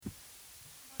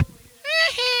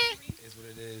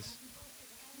it is.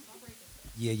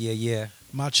 Yeah.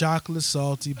 My chocolate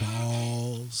salty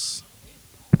balls.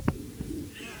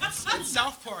 It's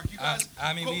South Park. You guys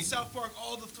I mean, quote South Park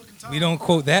all the fucking time. We don't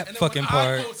quote that and then fucking when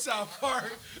part. I quote South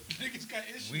Park, niggas got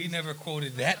issues. We never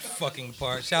quoted that fucking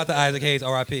part. Shout out to Isaac Hayes,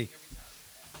 R.I.P.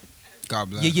 God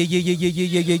bless.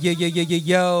 Yeah.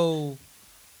 Yo.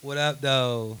 What up,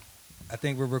 though? I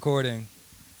think we're recording.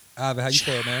 Ivan, how you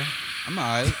feel, man? I'm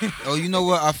alright. Oh, you know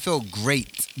what? I feel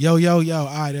great. Yo. All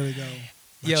right, there we go.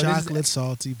 My Yo, this is- chocolate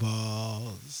salty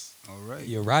balls. All right.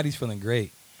 Yo, Roddy's feeling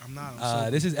great. I'm not. I'm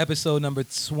so This is episode number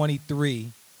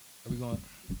 23. Are we going?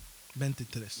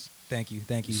 23. Thank you.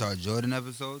 You saw a Jordan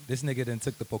episode? This nigga then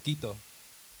took the poquito.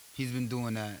 He's been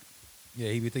doing that. Yeah,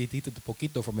 he took the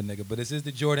poquito from a nigga. But this is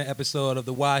the Jordan episode of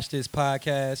the Watch This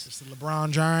podcast. It's the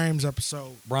LeBron James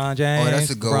episode. LeBron James. that's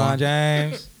a good LeBron one.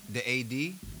 James. The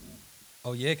AD.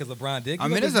 Oh, yeah, because LeBron did. I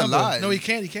give mean, up his there's a number. lot. No, he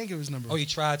can't. He can't give his number. Oh, he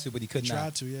tried to, but he could He not.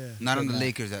 tried to, yeah. Not on the Nah.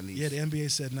 Lakers, at least. Yeah, the NBA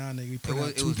said, nah, nigga. We It printed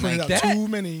was- out it too, was printed like out that? too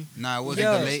many Nah, it wasn't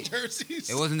Yo. the Lakers. jerseys.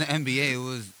 It wasn't the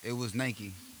NBA. It was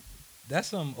Nike. That's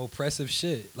some oppressive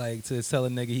shit. Like, to tell a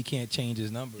nigga he can't change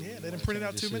his number. Yeah, when he they didn't wanna print it change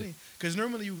out his too shit. many. Because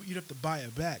normally you'd have to buy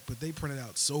it back, but they printed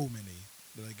out so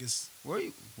many. Like it's What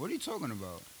are you talking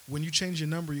about? when you change your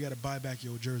number, you got to buy back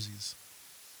your jerseys.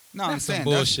 No, I'm That's some saying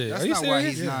bullshit. That's Are you not why serious?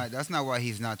 he's Yeah. not. That's not why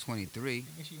he's not 23.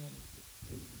 Make sure you want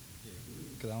to. Yeah,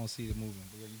 because I don't see the movement.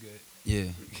 But you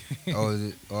good. Yeah. Oh, is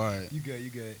it? All right. You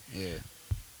good. Yeah.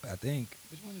 I think.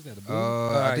 Which one is that? The blue?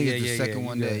 I think it's the second you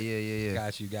one good. there. Yeah.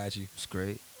 Got you. It's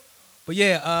great. But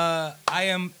yeah, I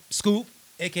am Scoop,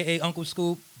 aka Uncle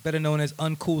Scoop, better known as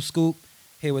Uncool Scoop,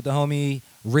 here with the homie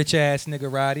rich ass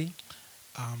nigga Roddy.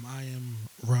 I am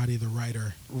Roddy the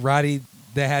writer. Roddy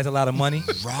that has a lot of money.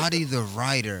 Roddy the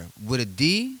Writer with a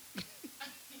D.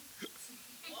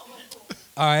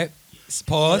 All right,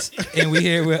 pause. And we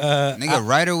here with Nigga,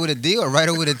 writer with a D or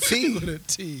writer with a T? With a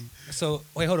T. So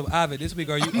wait, hold up, Ovid. This week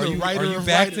are I'm the you writer of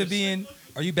back to writers. being?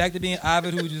 Are you back to being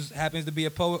Ovid, who just happens to be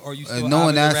a poet, or you still No Ovid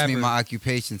one the asked me rapper? my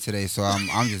occupation today, so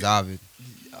I'm just Ovid.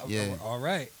 Yeah. All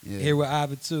right. Yeah. Here with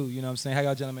Ovid too. You know what I'm saying? How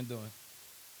y'all gentlemen doing?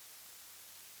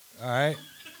 All right.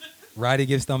 Roddy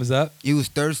gives thumbs up. He was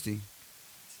thirsty.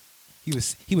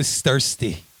 He was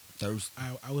thirsty. Thirsty.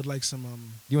 I would like some.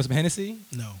 You want some Hennessy?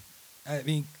 No, I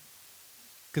mean,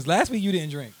 because last week you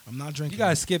didn't drink. I'm not drinking. You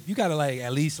gotta skip. You gotta like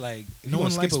at least like. If No you one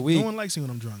want to likes. skip a week. No one likes me when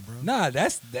I'm drunk, bro. Nah,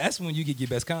 that's when you get your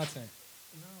best content.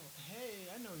 No. Hey,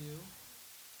 I know you.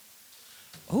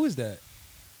 Who is that?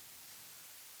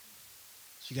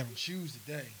 She got on shoes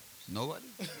today. Nobody?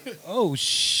 Oh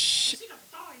shit!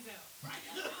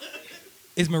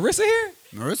 Is Marissa here?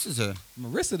 Marissa's here.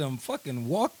 Marissa done fucking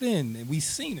walked in and we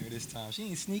seen her this time. She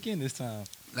ain't sneak in this time.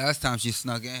 Last time she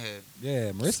snuck in here.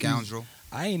 Yeah, Marissa. Scoundrel.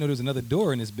 I ain't know there was another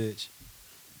door in this bitch.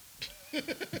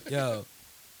 Yo,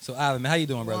 so Ivan, man, how you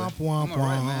doing, brother? Womp, womp, I'm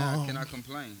alright, man. I womp. cannot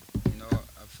complain. You know,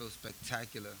 I feel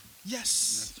spectacular.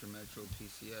 Yes. Next to Metro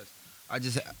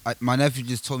PCS. My nephew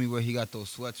just told me where he got those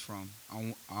sweats from.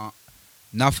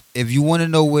 If you want to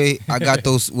know where I got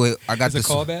those, where I got Is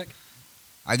the a callback?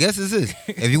 I guess this is.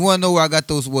 If you want to know where I got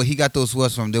those, where he got those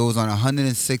sweats from, they was on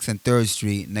 106th and 3rd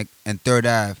Street and 3rd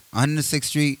Ave. 106th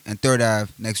Street and 3rd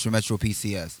Ave next to Metro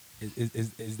PCS.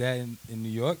 Is that in New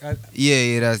York?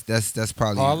 Yeah, that's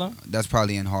probably Harlem? That's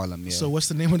probably in Harlem. Yeah. So what's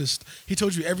the name of this? He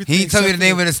told you everything. He didn't tell me the except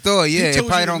name for of the store. he Yeah, it told you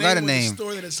probably the don't got a of the name.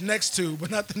 store that it's next to, but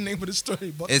not the name of the store.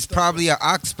 he bought the It's stuff probably at. an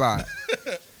Ox spot.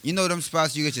 You know them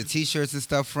spots you get your T-shirts and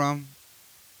stuff from.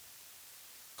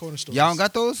 Corner store. Y'all don't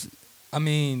got those? I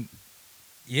mean,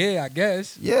 yeah, I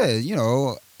guess. Yeah, you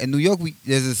know, in New York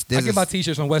there's I this. get my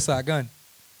t-shirts from West Side Gun.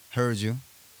 Heard you.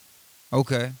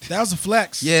 Okay. That was a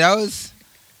flex. Yeah, that was.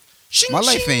 Shing, My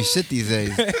life shing. ain't shit these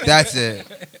days. That's it.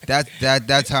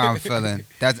 That's how I'm feeling.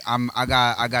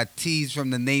 I got tees from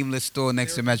the nameless store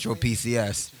next to Metro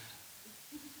PCS.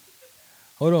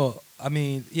 Hold on. I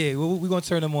mean, yeah, we're going to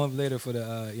turn them on later for the, you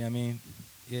know what I mean?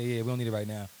 Yeah, we don't need it right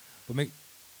now. But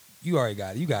you already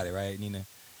got it. You got it, right, Nina?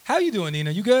 How you doing,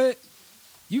 Nina? You good?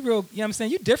 You real, you know what I'm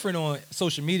saying? You different on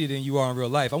social media than you are in real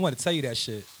life. I want to tell you that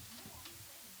shit.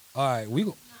 All right,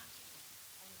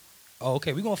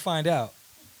 okay, we're going to find out.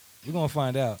 We're going to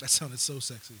find out. That sounded so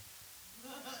sexy.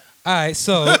 All right,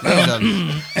 so. There's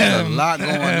a lot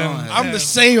going on. Here. I'm the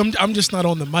same. I'm just not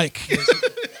on the mic.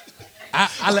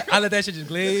 I let that shit just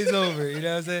glaze over. You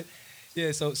know what I'm saying?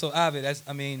 Yeah. So Ovid,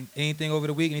 anything over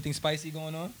the week? Anything spicy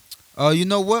going on? You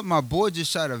know what? My boy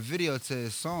just shot a video to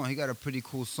his song. He got a pretty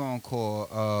cool song called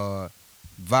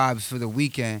 "Vibes for the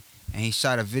Weekend," and he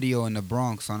shot a video in the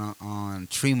Bronx on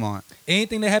Tremont.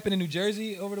 Anything that happened in New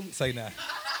Jersey over the week? Say nah.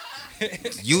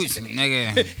 You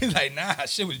nigga, He's like, nah,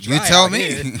 shit was dry. you tell out me.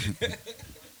 here.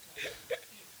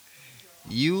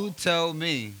 You tell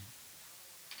me.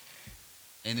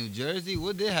 In New Jersey,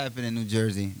 what did happen in New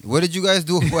Jersey? What did you guys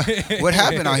do? What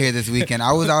happened out here this weekend?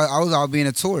 I was out being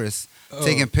a tourist,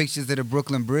 taking pictures of the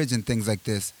Brooklyn Bridge and things like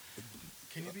this.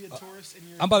 Can you be a tourist in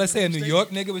your? I'm about to say a your New state? York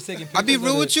nigga was taking pictures. I'll be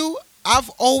real with you.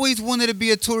 I've always wanted to be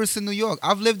a tourist in New York.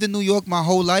 I've lived in New York my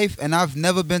whole life, and I've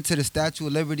never been to the Statue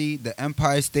of Liberty, the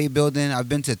Empire State Building. I've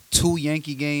been to 2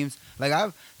 Yankee games. Like,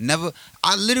 I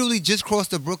literally just crossed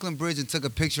the Brooklyn Bridge and took a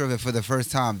picture of it for the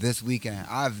first time this weekend.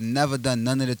 I've never done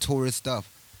none of the tourist stuff.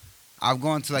 I've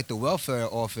gone to, like, the welfare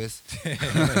office.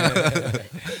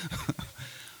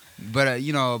 But,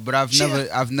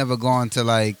 I've never gone to,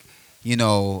 like,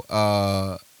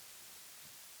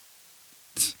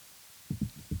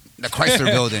 the Chrysler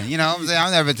Building. You know what I'm saying?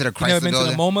 I've never been to the Chrysler You never been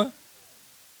Building. to the MoMA?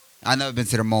 I've never been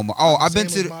to the MoMA. Oh, I've been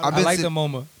Same to. with I've I been like to. the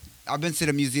MoMA. I've been to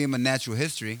the Museum of Natural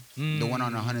History, the one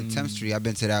on 110th Street. I've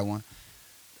been to that one.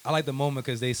 I like the MoMA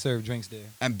because they serve drinks there.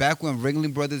 And back when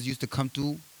Ringling Brothers used to come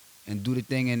through and do the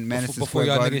thing in Madison Before Square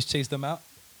y'all Garden, niggas chased them out.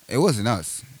 it wasn't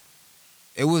us.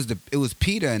 It was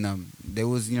Peter and them. There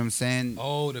was, you know what I'm saying?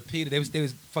 Oh, the Peter. They was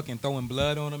fucking throwing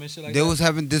blood on them and shit like They that. was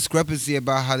having discrepancy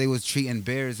about how they was treating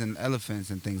bears and elephants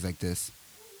and things like this.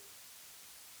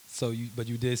 So you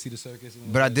did see the circus.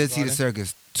 in But I did see the garden?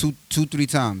 circus 3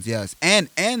 times, yes. And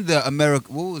the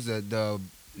what was it? The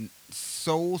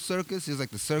Soul Circus? It was like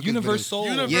the circus. but it-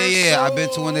 Universal. Yeah, I've been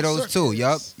to one of those too.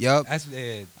 Circus. Yup. That's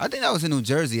yeah. I think that was in New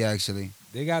Jersey actually.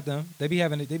 They got them. They be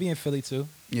having it. They be in Philly too.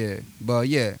 Yeah, but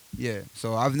yeah.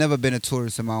 So I've never been a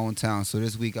tourist in my own town. So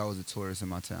this week I was a tourist in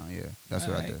my town. Yeah, that's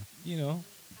what I Alright, did. You know,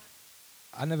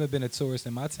 I never been a tourist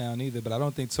in my town either, but I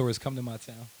don't think tourists come to my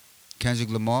town. Kendrick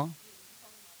Lamar.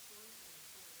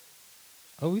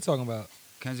 What are we talking about?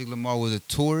 Kendrick Lamar was a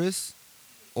tourist,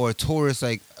 or a tourist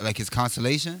like his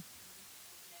constellation.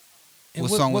 And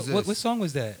What song was this? What song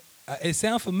was that? It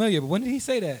sounds familiar, but when did he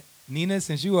say that? Nina,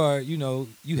 since you are, you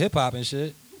hip hop and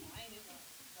shit.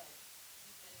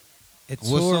 A What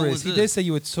song tourist. was He this? did say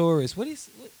you a tourist.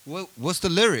 What's the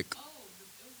lyric?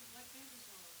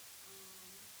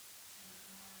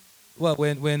 What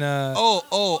when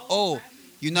Oh.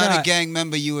 You're not Nah. a gang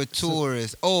member. You a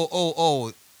tourist.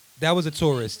 Oh. that was a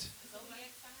tourist.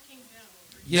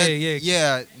 Yeah, yeah.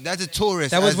 Yeah, that's a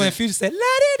tourist. That was as when in- Future said la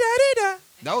di da di da.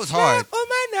 That was hard. Oh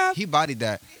my knob. He bodied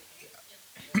that.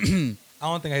 I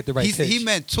don't think I hit the right pitch. He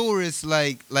meant tourist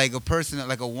like a person,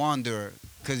 like a wanderer.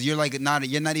 Because you're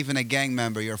not even a gang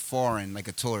member. You're foreign, like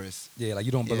a tourist. Yeah, like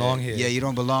you don't belong Yeah. here. Yeah, you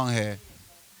don't belong here.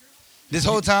 This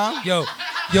whole time? Yo,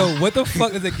 what the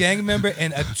fuck does a gang member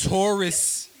and a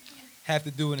tourist have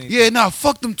to do with anything? Yeah, nah,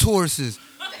 fuck them tourists.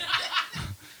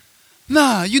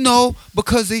 Nah,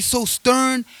 because they so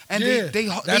stern and Yeah, they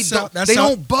that's how-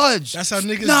 don't budge. that's how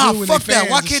niggas nah, do when fuck they that.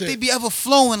 fans Why and can't shit. they be ever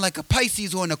flowing like a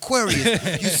Pisces or an Aquarius?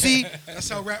 You see? That's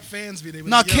how rap fans be. They be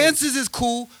Nah, like, yo, Kansas is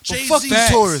cool, but Jay-Z fuck these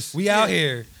Facts. tourists. We out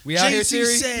here. We out here, Jay-Z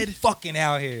Siri. said- Fucking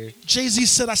out here. Jay-Z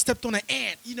said I stepped on an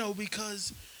ant,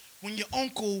 because when your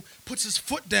uncle puts his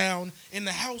foot down in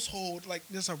the household, like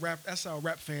that's how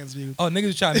rap fans be. Oh,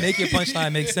 niggas try to make your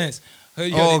punchline make sense. Yo,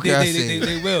 Oh, okay, I they, see.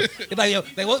 they will. They're like,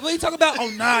 yo, what are you talking about? Oh,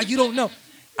 nah, you don't know.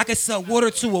 I can sell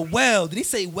water to a well. Did he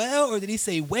say well or did he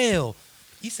say whale?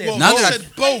 He said Well, Now both. that he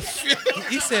said both.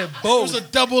 He said It both. was a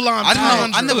double I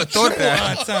entendre. never thought of Triple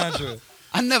that. entendre.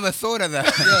 I never thought of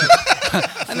that.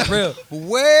 For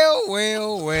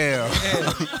real. Well.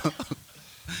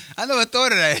 I never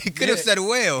thought of that. He could have Yeah. said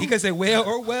whale. He could say whale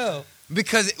or well.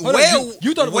 Because Hold on, whale.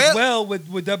 you thought it was well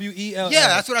with W-E-L. Yeah,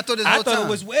 that's what I thought this I whole thought time. it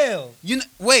was well.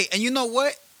 Wait, and you know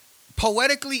what?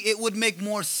 Poetically, it would make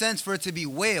more sense for it to be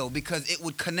whale because it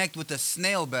would connect with the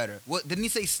snail better. What didn't he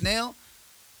say? Snail?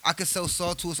 I could sell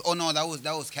salt to us. Oh no, that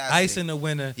was Cassidy. Ice in the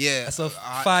winter. Yeah, I sell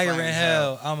hot fire in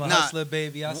hell. I'm a Nah, hustler,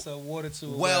 baby. I sell water to a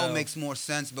well. Well makes more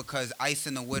sense because ice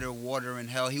in the winter, water in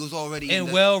hell. He was already in And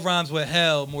the, well rhymes with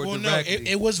hell more Well, no, directly.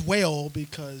 it was whale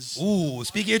because Ooh,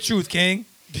 speak your truth, King.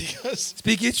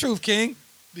 Speak your truth, King.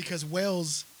 because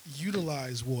whales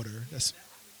utilize water.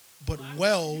 But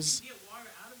wells,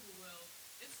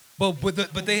 But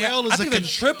they Well have is I a think a con-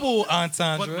 triple but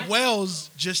entendre. wells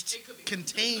just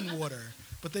contain water,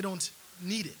 but they don't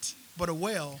need it. But a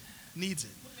whale needs it.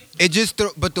 It just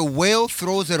but the whale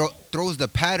throws the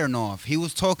pattern off. He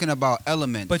was talking about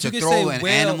element But to you can throw say an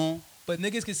whale, animal. but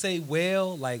niggas can say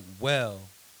whale like well,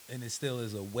 and it still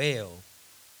is a whale.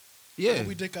 Yeah.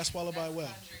 We dick got swallowed by a whale.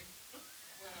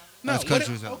 That's what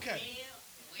countries out. okay,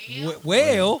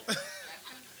 Whale.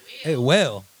 Hey,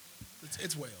 well.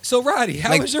 it's whale. So Roddy, how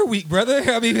Like- was your week, brother?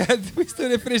 I mean, we still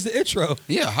didn't finish the intro.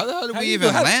 Yeah, how the hell did How we you even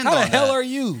do- how, land how on the hell that? are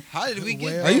you? How did we get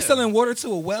Well- Are you there? selling water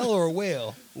to a well or a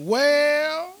whale?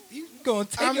 Well, gonna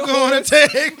take I'm your going horse. to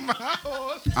take my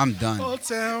horse. I'm done. Old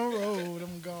Town Road.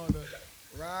 I'm going to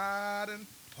ride and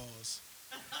pause.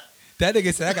 That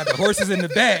nigga said, I got the horses in the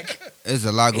back. There's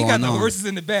a lot He going got the on. horses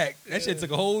in the back. That shit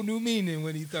took a whole new meaning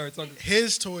when he started talking.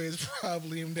 His toy is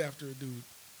probably named after a dude.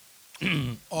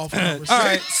 Off All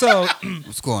right, so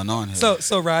What's going on here?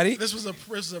 so Roddy. This was a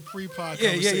pre-pod Yeah,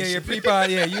 conversation.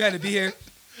 pre-pod. Yeah, you had to be here.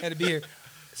 Had to be here.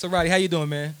 So Roddy, how you doing,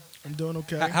 man? I'm doing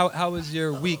okay. How was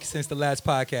your week since the last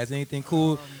podcast? Anything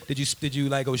cool? Did you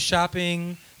like go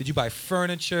shopping? Did you buy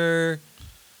furniture?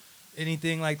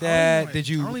 Anything like I don't that? even like- Did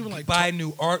I you don't even like buy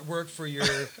new artwork for your I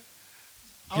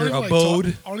don't your even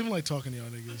abode? I don't even like talking to y'all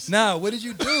niggas. Nah, what did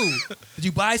you do? Did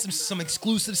you buy some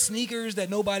exclusive sneakers that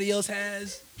nobody else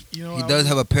has? You know, he does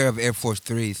have a pair of Air Force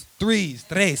 3s.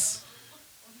 Tres.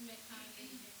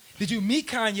 Did you meet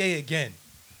Kanye again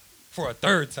for a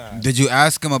third time? Did you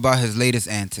ask him about his latest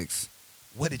antics?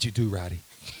 What did you do, Roddy?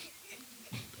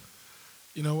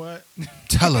 You know what?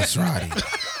 Tell us, Roddy.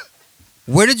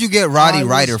 Where did you get Roddy I was-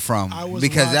 Ryder from? I was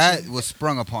Because that watching- was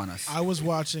sprung upon us. I was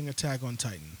watching Attack on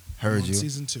Titan. Heard on you.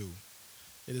 Season 2.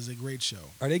 It is a great show.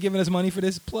 Are they giving us money for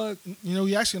this plug? You know,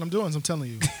 actually, what I'm doing is I'm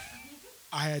telling you.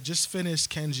 I had just finished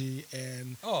Kenji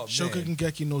and Oh, Shokugeki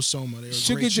Geki no Soma. They were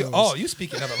Should great get you. shows. Oh, you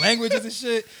speaking other languages and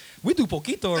shit. We do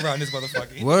poquito around this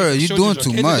motherfucker. Word, you doing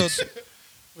too much.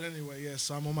 But anyway, yes,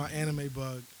 so I'm on my anime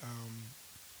bug.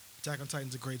 Attack on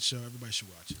Titan's a great show. Everybody should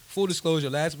watch it. Full disclosure: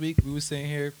 last week we were sitting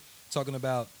here talking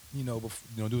about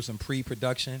doing some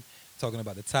pre-production, talking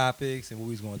about the topics and what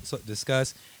we was going to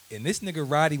discuss. And this nigga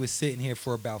Roddy was sitting here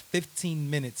for about 15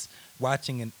 minutes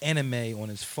watching an anime on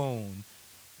his phone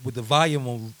with the volume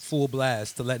on full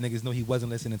blast to let niggas know he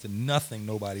wasn't listening to nothing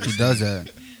nobody was He does that.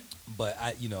 But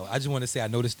I just want to say I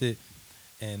noticed it,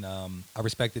 and I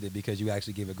respected it because you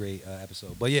actually gave a great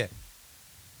episode. But yeah,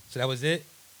 so that was it.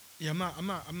 Yeah, I'm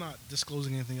not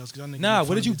disclosing anything else. Cause Nah,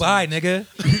 what did you buy, nigga?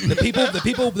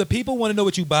 the people want to know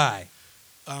what you buy.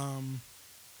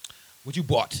 What you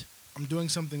bought? I'm doing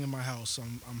something in my house.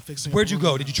 I'm fixing. Where'd you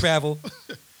go? Did you travel?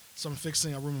 So I'm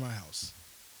fixing a room in my house.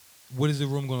 What is the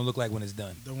room going to look like when it's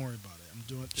done? Don't worry about it. I'm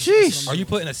doing. Sheesh. Are you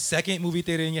putting a second movie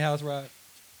theater in your house, Rod?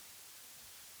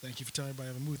 Thank you for telling everybody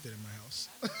I have a movie theater in my house.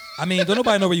 I mean, don't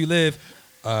nobody know where you live.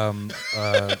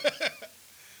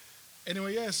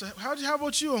 Anyway, yeah. So how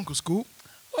about you, Uncle Scoop?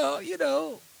 Well,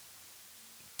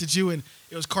 Did you and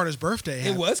it was Carter's birthday?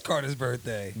 it was Carter's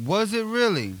birthday. Was it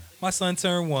really? My son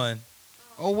turned 1.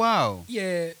 Oh, wow.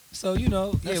 Yeah, so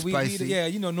That's we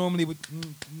spicy. normally would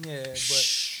but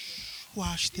Shh.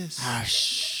 Watch this.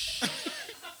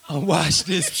 watch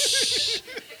this.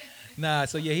 Nah,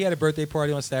 so yeah, he had a birthday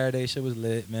party on Saturday. Shit was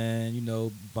lit, man.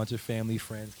 Bunch of family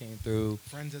friends came through.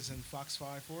 Friends as in Fox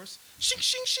 5 Force. Shing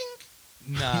shing shing.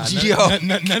 Nah, Yo.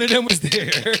 none of them was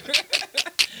there.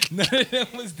 None of them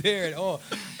was there at all.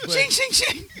 But, Shing, shing,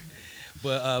 shing.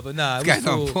 but nah, it This was guy's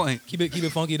on cool. point. Keep it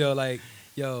funky though. Like,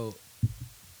 yo,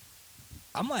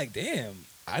 I'm like, damn,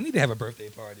 I need to have a birthday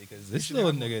party because this should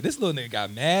little have nigga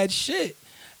got mad shit.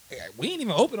 We ain't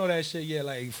even open all that shit yet.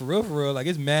 Like for real. Like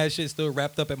it's mad shit still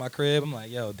wrapped up at my crib. I'm like,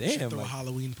 yo, Should damn. throw a Like,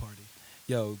 Halloween party.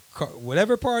 yo,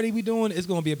 whatever party we doing, it's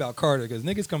gonna be about Carter because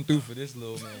niggas come through for this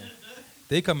little man.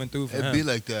 They coming through for It'd him. be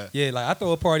like that. Yeah, like I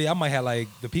throw a party, I might have like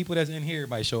the people that's in here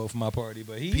might show up for my party,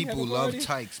 but he People have a love party,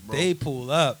 tykes, bro. They pull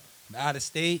up out of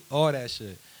state, all that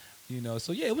shit.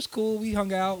 So yeah, it was cool. We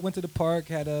hung out, went to the park,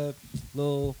 had a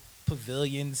little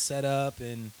pavilion set up,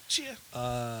 and Cheer.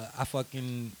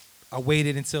 I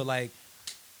waited until like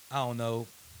I don't know,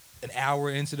 an hour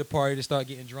into the party to start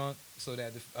getting drunk, so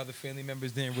that the other family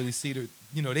members didn't really see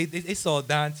they saw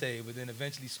Dante, but then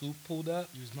eventually Scoop pulled up.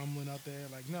 You was mumbling out there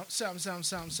like, no, sound.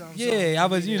 Yeah, I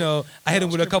was, I hit him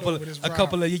with a couple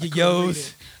of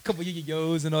yo-yos.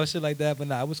 yo-yos and all shit like that. But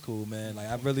nah, it was cool, man. Like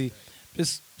I really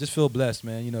just feel blessed,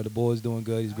 man. The boy's doing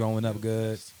good. He's growing up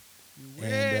good.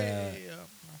 And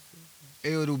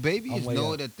Hey, do babies I'm way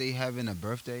know up. that they having a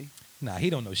birthday? nah, he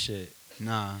don't know shit.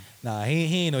 Nah. Nah,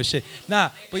 he ain't no shit. Nah,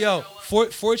 but yo,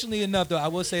 fortunately enough though, I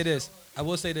will say this.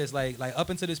 Like up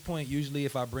until this point, usually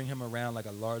if I bring him around like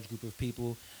a large group of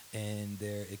people and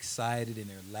they're excited and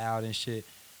they're loud and shit,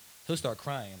 he'll start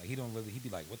crying. Like he'd be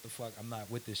like, what the fuck? I'm not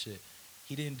with this shit.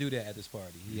 He didn't do that at this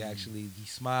party. He actually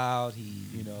smiled. He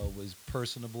was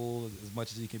personable as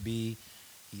much as he could be.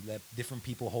 He let different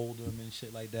people hold him and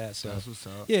shit like that. So That's what's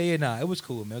up. yeah, nah, it was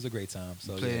cool, man. It was a great time.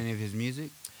 So Play yeah. any of his music?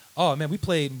 Oh man, we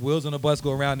played Wheels on the Bus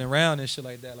Go Round and Round and shit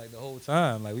like that, like the whole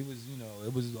time. Like we was,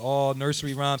 it was all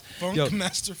nursery rhymes. Funk Yo.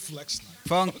 Master Flex Night.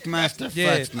 Funk Master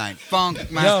Yeah. Flex Night.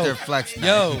 Funk Master Flex Night.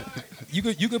 Yo, you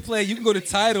could play. You can go to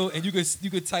Tidal and you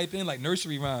could type in like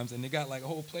nursery rhymes and they got like a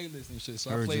whole playlist and shit.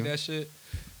 So I Heard played you. that shit.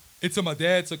 Until my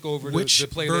dad took over Which the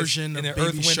playlist version and of then Earth,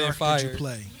 Baby Wind, and Shark Fire. did you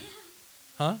play?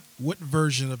 Huh? What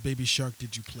version of Baby Shark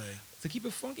did you play? To keep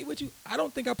it funky with you, I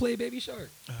don't think I played Baby Shark.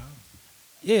 Oh.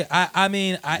 Yeah, I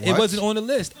mean, it What? wasn't on the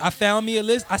list. I found me a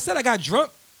list. I said I got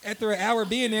drunk after an hour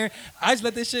being there. I just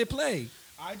let this shit play.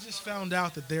 I just found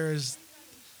out that there is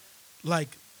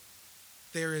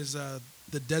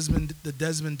the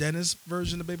Desmond Dennis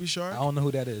version of Baby Shark. I don't know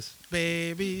who that is.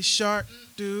 Baby Shark,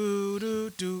 do do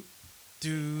do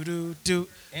do do do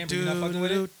Amber, you not fucking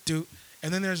with it? do.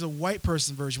 And then there's a white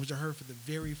person version, which I heard for the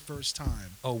very first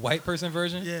time. A white person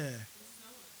version? Yeah,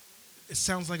 it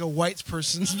sounds like a white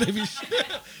person's Baby Shark.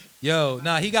 Yo,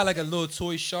 nah, he got like a little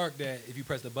toy shark that if you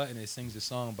press the button, it sings the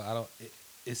song. But I don't.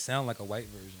 It sounds like a white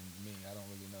version to me. I don't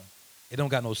really know. It don't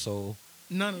got no soul.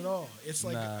 None at all. It's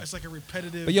like Nah. it's like a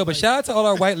repetitive. But yo, but like, shout out to all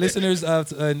our white listeners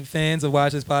and fans of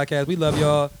Watch This Podcast. We love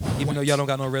y'all, even though y'all don't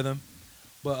got no rhythm.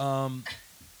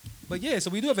 But yeah, so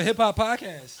we do have a hip hop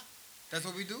podcast. That's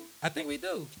what we do. I think we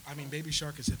do. I mean, Baby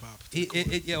Shark is hip hop.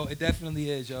 It definitely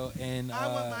is, yo. And I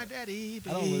want my daddy. Baby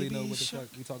I don't really know what the Shark.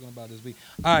 fuck we talking about this week.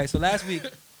 All right, so last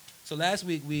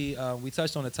week we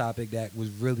touched on a topic that was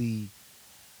really,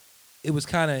 it was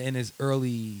kind of in its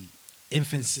early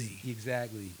infancy.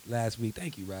 Exactly. Last week.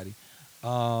 Thank you, Roddy.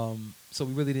 So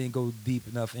we really didn't go deep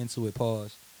enough into it.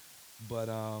 Pause. But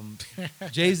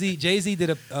Jay-Z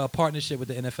did a partnership with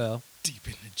the NFL. Deep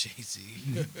into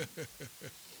Jay-Z.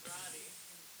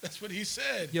 That's what he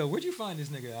said. Yo, where'd you find this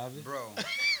nigga, Alvin? Bro,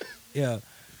 Yeah.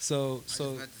 So I just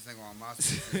met this nigga on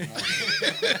MySpace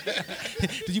this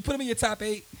morning. did you put him in your top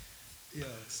 8? Yeah.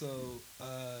 So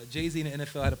Jay-Z and the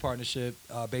NFL had a partnership.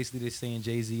 Basically, they're saying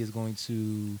Jay-Z is going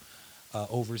to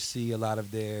oversee a lot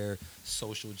of their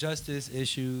social justice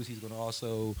issues. He's going to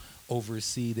also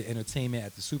oversee the entertainment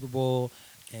at the Super Bowl,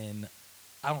 and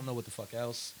I don't know what the fuck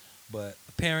else. But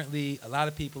apparently, a lot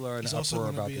of people are in He's an also uproar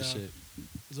gonna about be, this shit.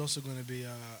 He's also going to be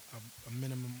a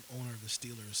minimum owner of the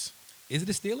Steelers. Is it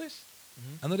the Steelers?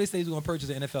 Mhm. I know they say he's going to purchase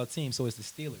an NFL team, so it's the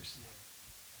Steelers.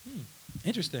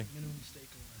 Interesting. Minimum stake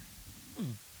owner.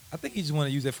 I think he just want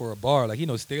to use it for a bar. Like,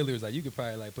 Steelers, like, you could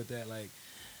probably, like, put that, like,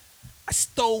 I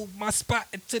stole my spot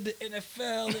into the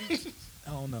NFL. And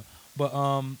I don't know.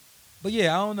 But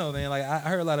yeah, I don't know, man. Like, I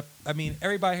heard a lot of,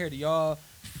 everybody here, do y'all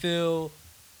feel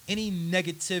any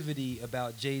negativity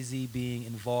about Jay-Z being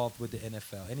involved with the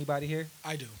NFL? Anybody here?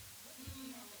 I do.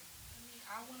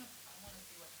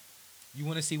 You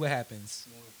want to see what happens.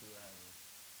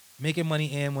 Making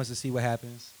money and wants to see what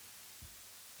happens.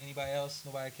 Anybody else?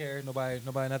 Nobody care? Nobody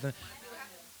nothing?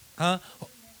 Huh?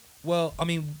 Well,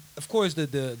 of course the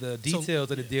details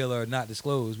of the deal are not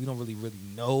disclosed. We don't really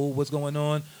know what's going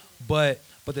on. But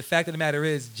the fact of the matter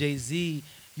is Jay-Z,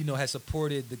 has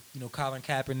supported the Colin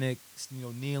Kaepernick,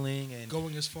 kneeling and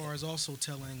Going as far as also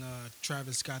telling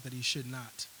Travis Scott that he should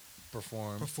not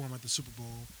perform. at the Super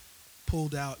Bowl.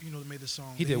 Pulled out, they made the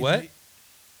song. He did what?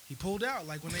 He pulled out,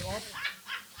 like when they all.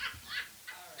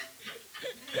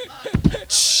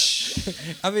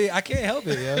 I can't help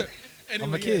it, yo. Anyway,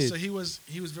 I'm a kid. So he was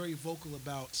very vocal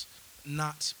about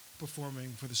not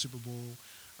performing for the Super Bowl,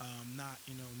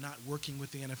 not working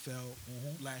with the NFL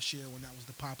last year when that was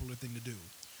the popular thing to do.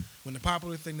 When the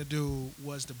popular thing to do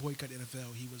was to boycott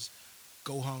NFL, he was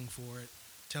go hung for it,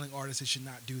 telling artists they should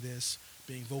not do this,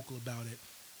 being vocal about it,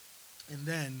 and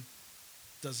then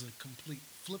does a complete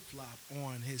flip-flop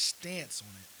on his stance on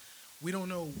it. We don't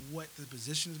know what the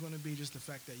position is going to be, just the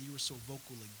fact that you were so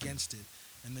vocal against it,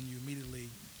 and then you immediately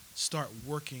start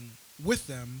working with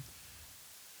them.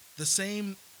 The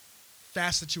same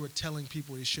fast that you were telling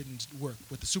people they shouldn't work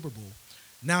with the Super Bowl.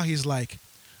 Now he's like,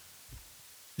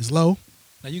 it's low.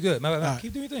 Now you good.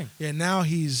 Keep doing your thing. Yeah, now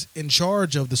he's in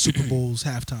charge of the Super Bowl's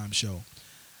halftime show.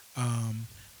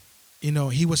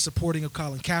 He was supporting of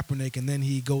Colin Kaepernick, and then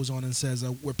he goes on and says,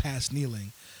 we're past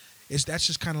kneeling. That's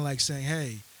just kind of like saying,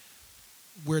 hey,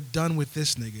 we're done with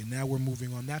this nigga. Now we're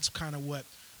moving on. That's kind of what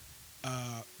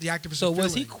the activists So are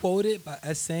was he feeling. quoted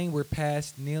as saying we're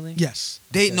past kneeling? Yes.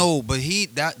 They Okay. know, but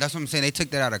that's what I'm saying. They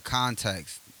took that out of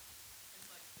context.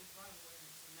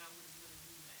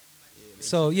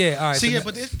 So yeah, all right. See, so, yeah,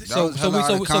 but That so was hella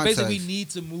out of basically we context. need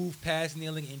to move past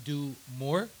kneeling and do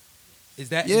more. Is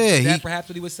that Yeah, is that he- perhaps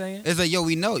what he was saying? It's like, yo,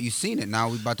 we know. You seen it. Now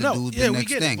we about to do we the next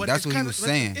get thing. it. But That's it's what he kinda- was like,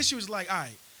 saying. The issue is like, all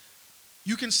right,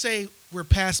 you can say we're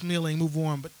past kneeling, move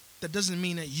on, but that doesn't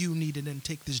mean that you need to then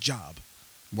take this job.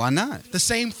 Why not? The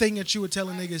same thing that you were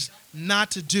telling niggas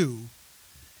not to do.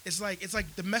 It's like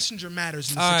the messenger matters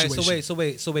in the All right.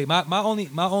 situation. So wait. My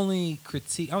only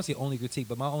critique. I don't say only critique,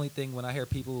 but my only thing when I hear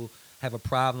people have a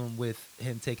problem with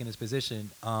him taking his position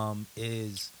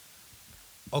is,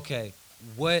 okay,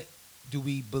 what do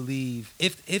we believe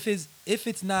if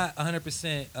it's not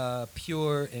 100%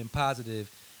 pure and positive,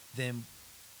 then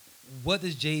what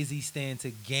does Jay-Z stand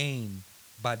to gain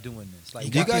by doing this? Like,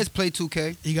 Do you guys play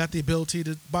 2K? He got the ability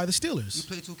to buy the You Steelers.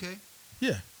 play 2K?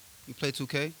 Yeah. You play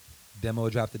 2K? demo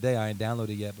dropped today? I ain't downloaded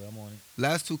it yet, but I'm on it.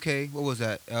 Last 2K, what was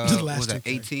that? Last what was that 2K.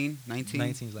 18, 19?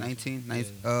 19's last 19, one.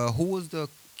 nice. Yeah. Who was the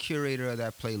curator of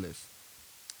that playlist?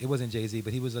 It wasn't Jay-Z,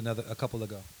 but he was a couple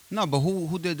ago. No, but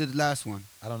who did the last one?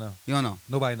 I don't know. You don't know.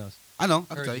 Nobody knows. I know.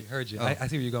 I can tell Heard you. you. Heard you. Oh. I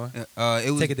see where you're going.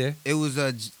 It was Take it there. It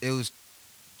was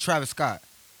Travis Scott.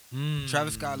 Mm.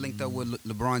 Travis Scott linked up with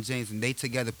LeBron James, and they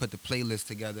together put the playlist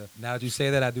together. Now that you say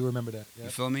that, I do remember that. You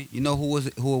Yep. feel me? You know who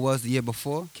it was the year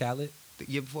before? Khaled.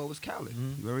 The year before it was Khaled.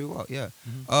 Mhm. Very well, yeah.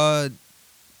 Mhm.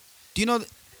 Do you know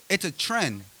it's a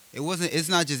trend? It's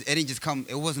not just it didn't just come.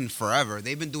 It wasn't forever.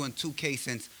 They've been doing 2K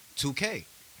since 2K.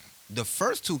 The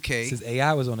first 2K, Since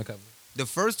AI was on the cover. the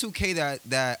first 2K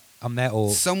that I'm that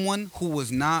old. someone who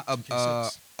was not a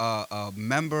 2K6. a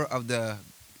member of the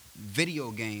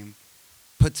video game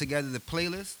put together the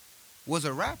playlist was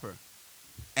a rapper.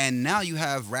 And now you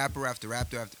have rapper after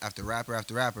rapper after rapper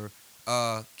after rapper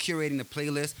curating the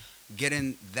playlist,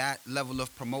 getting that level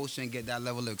of promotion, get that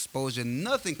level of exposure.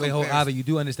 Nothing Wait, compares. hold, Avi, you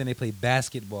do understand they play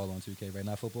basketball on 2K, right?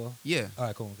 Not football? Yeah. All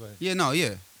right, cool. Go ahead. Yeah, no,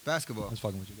 yeah. I Basketball. was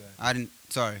fucking with you guys. I didn't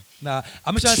sorry. Nah,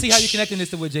 I'm trying to see how you're connecting this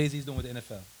to what Jay-Z's doing with the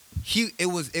NFL. It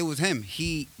was him.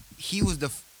 He was the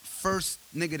first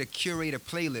nigga to curate a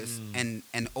playlist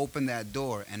and open that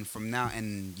door, and from now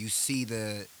and you see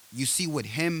what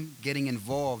him getting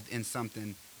involved in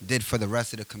something did for the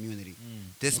rest of the community.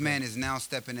 This okay. man is now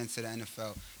stepping into the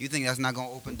NFL. You think that's not gonna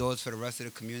open doors for the rest of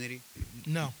the community?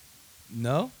 No.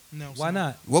 No? No. it's Why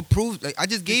not? What proves? Like I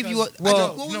just gave you. Because-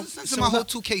 What was no, the sense so of my whole no-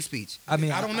 2K speech? I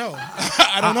mean, I don't know.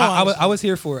 I don't know. I was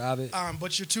here for it, Avi.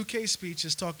 But your 2K speech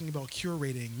is talking about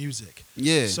curating music.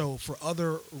 Yeah. So for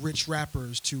other rich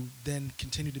rappers to then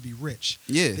continue to be rich.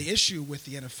 Yeah. The issue with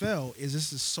the NFL is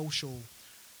this is social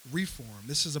reform.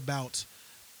 This is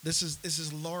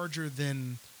larger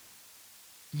than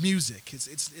music.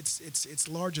 It's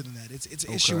larger than that. It's an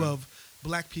Okay. issue of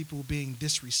black people being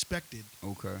disrespected.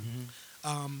 Okay.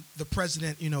 The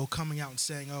president, coming out and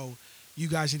saying, "Oh, you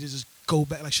guys need to just go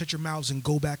back, like shut your mouths and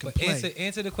go back and But play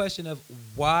answer the question of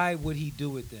why would he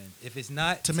do it then? If it's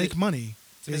not to make money."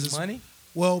 to make money?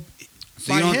 Well, So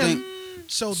by you don't him,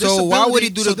 think? so, this So why would he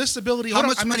ability- do so the- this ability? How hold on,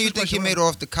 much I'm money you asking think he question, made hold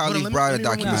on. off the Hold on, Khalid let me- Browder let me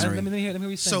run this. documentary? Let me hear what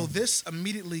he's saying. So this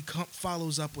immediately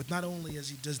follows up with not only as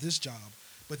he does this job,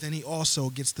 but then he also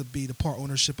gets to be the part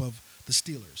ownership of the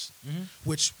Steelers, Mhm.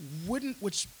 which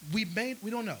we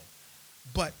don't know,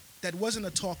 but that wasn't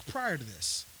a talk prior to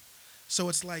this. So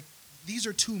it's like these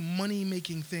are two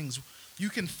money-making things. You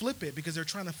can flip it because they're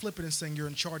trying to flip it and saying you're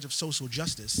in charge of social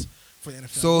justice for the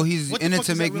NFL. So he's What the in it fuck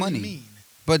to does that make really money. mean?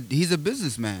 But he's a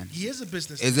businessman. He is a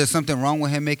businessman. Is there something wrong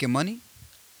with him making money?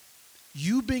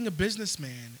 You being a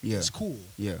businessman Yeah. is cool.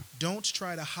 Yeah. Don't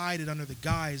try to hide it under the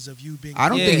guise of you being. I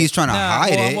don't think he's trying to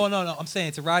hide it. No. I'm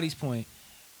saying to Roddy's point,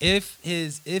 if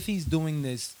he's doing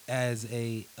this as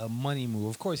a money move,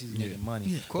 of course he's making money.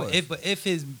 Yeah, of course. But if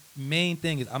his main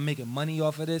thing is I'm making money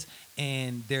off of this,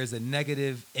 and there's a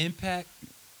negative impact,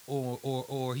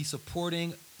 or he's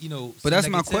supporting, But that's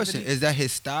some my negativity, question. Is that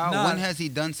his style? Nah, when has he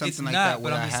done something it's like not, that? But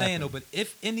where I'm that just saying though. happened? But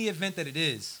if in the event that it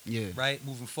is, Yeah. right,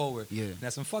 moving forward, Yeah.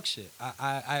 that's some fuck shit.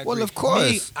 I agree. Well, of course.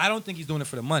 Me, I don't think he's doing it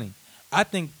for the money. I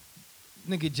think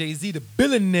nigga Jay-Z the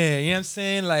billionaire. You know what I'm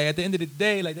saying? Like at the end of the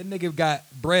day, like that nigga got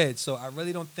bread. So I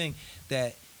really don't think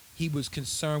that he was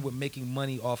concerned with making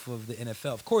money off of the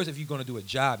NFL. Of course, if you're going to do a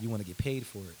job, you want to get paid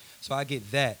for it. So I get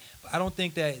that. But I don't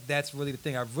think that that's really the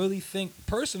thing. I really think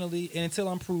personally, and until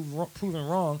I'm proven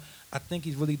wrong, I think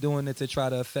he's really doing it to try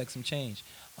to affect some change.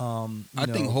 I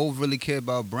think Hov really cared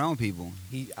about brown people.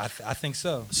 I think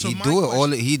so. So he my do it question-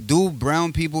 all. He do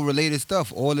brown people related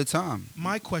stuff all the time.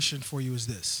 My question for you is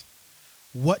this: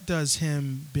 what does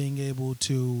him being able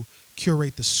to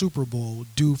curate the Super Bowl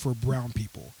do for brown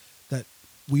people? That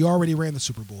we already ran the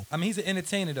Super Bowl. I mean, he's an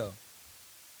entertainer though.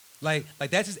 Like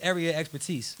that's his area of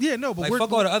expertise. Yeah, no, but Like we're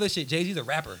fuck all the other shit. Jay-Z's a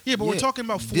rapper. yeah, but we're Yeah, talking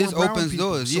about for this brown opens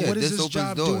people. doors, So yeah, what is this this opens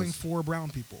job doors. doing for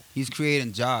brown people? He's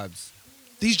creating jobs.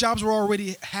 These jobs were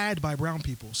already had by brown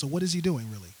people. So what is he doing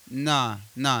really? Nah.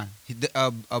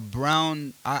 A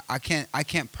brown. I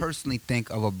can't personally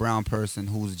think of a brown person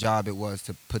whose job it was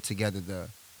to put together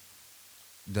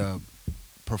the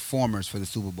performers for the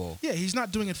Super Bowl. Yeah, he's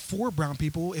not doing it for brown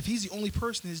people. If he's the only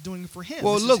person who's doing it for him,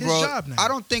 Well, this look, is his bro. job now. I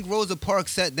don't think Rosa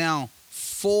Parks sat down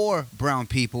for brown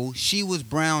people. She was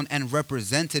brown and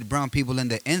represented brown people in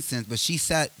the instance, but she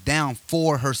sat down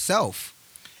for herself.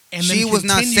 And She then was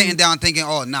not continue- sitting down thinking,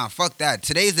 oh, nah, fuck that.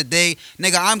 Today's the day,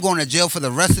 nigga, I'm going to jail for the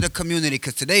rest of the community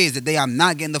because today is the day I'm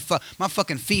not getting my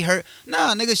fucking feet hurt.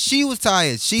 Nah, nigga, she was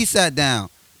tired. She sat down.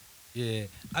 Yeah,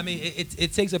 I mean,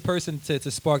 it takes a person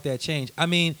to spark that change. I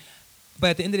mean, but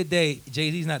at the end of the day,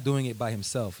 Jay-Z's not doing it by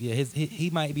himself. Yeah, he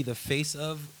might be the face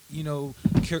of,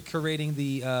 curating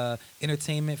the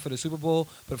entertainment for the Super Bowl,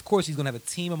 but of course he's gonna have a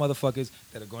team of motherfuckers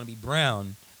that are gonna be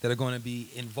brown, that are gonna be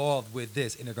involved with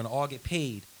this, and they're gonna all get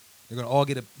paid. They're gonna all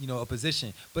get a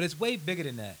position. But it's way bigger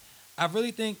than that. I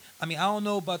really think. I mean, I don't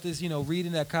know about this.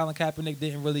 Reading that Colin Kaepernick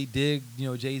didn't really dig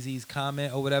Jay-Z's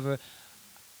comment or whatever.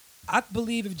 I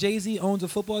believe if Jay-Z owns a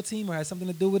football team or has something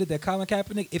to do with it, that Colin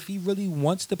Kaepernick, if he really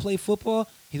wants to play football,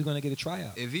 he's going to get a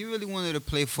tryout. If he really wanted to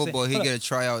play football, Hold he'd up. get a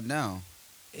tryout now.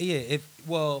 Yeah, you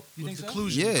with think so?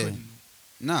 seclusion, Yeah. couldn't.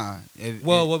 Nah.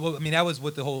 Well, I mean, that was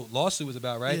what the whole lawsuit was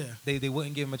about, right? Yeah. They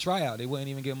wouldn't give him a tryout. They wouldn't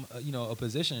even give him, a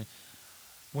position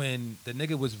when the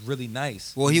nigga was really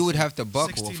nice. Well, he would have to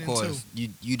buckle, 16 of and course.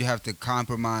 You'd have to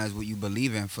compromise what you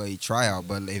believe in for a tryout.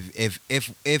 But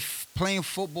if playing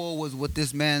football was what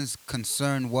this man's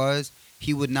concern was,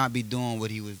 he would not be doing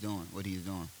what he's doing.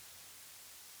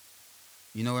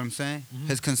 You know what I'm saying? Mhm.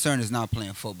 His concern is not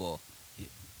playing football.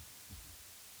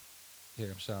 Here,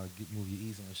 I'm trying to move your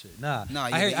easel and shit. Nah, Nah,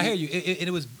 I hear you.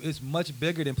 It's much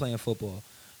bigger than playing football.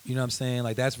 You know what I'm saying?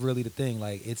 Like, that's really the thing.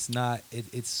 Like, it's not.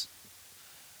 It's.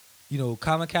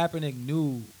 Colin Kaepernick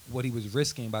knew what he was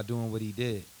risking by doing what he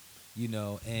did.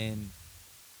 And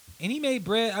he made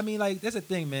bread. I mean, like, that's the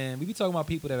thing, man. We be talking about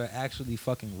people that are actually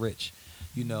fucking rich,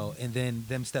 and then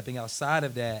them stepping outside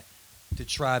of that to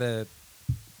try to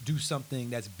do something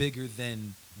that's bigger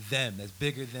than them, that's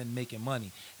bigger than making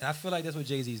money. And I feel like that's what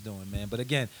Jay-Z's doing, man. But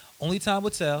again, only time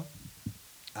will tell.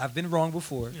 I've been wrong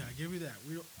before. Yeah, I give you that.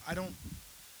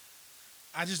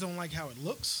 I just don't like how it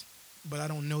looks, but I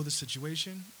don't know the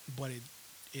situation. But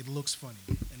it looks funny,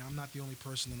 and I'm not the only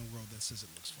person in the world that says it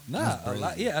looks funny. Nah, That's a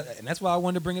lot. crazy. Yeah, and that's why I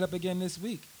wanted to bring it up again this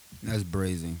week. That's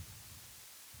brazen.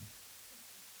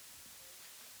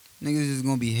 Niggas is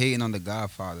gonna be hating on the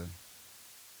Godfather.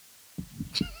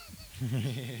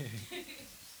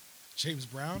 James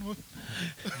Brown.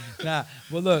 Nah,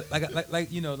 well, look, like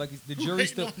the Who jury's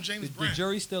hating still on James the Brown?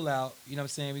 jury's still out. You know what I'm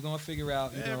saying? We're gonna figure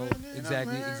out, Yeah, man,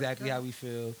 exactly how we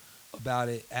feel about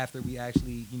it after we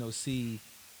actually, see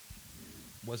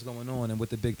what's going on and what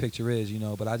the big picture is,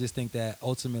 But I just think that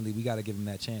ultimately we got to give him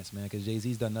that chance, man, because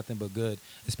Jay-Z's done nothing but good,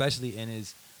 especially in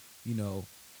his,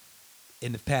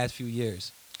 in the past few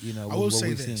years. I with will what say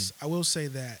we've this. seen. I will say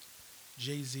that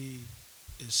Jay-Z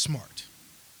is smart.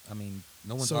 I mean,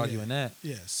 no one's So, yeah. arguing that.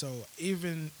 Yeah. So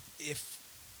even if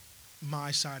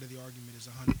my side of the argument is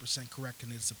 100% correct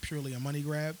and it's purely a money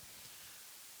grab,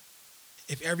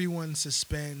 if everyone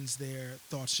suspends their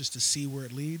thoughts just to see where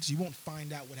it leads, you won't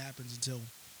find out what happens until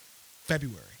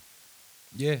February.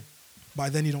 Yeah. By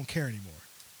then, you don't care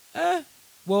anymore.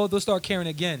 Well, they'll start caring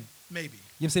again. Maybe. You know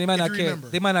what I'm saying? They might If not you care. remember.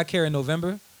 They might not care in November.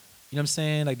 You know what I'm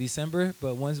saying? Like December.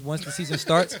 But once the season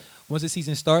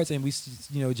starts, and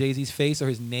we, Jay-Z's face or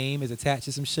his name is attached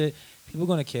to some shit, people are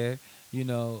gonna care.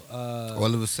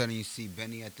 All of a sudden, you see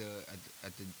Benny at the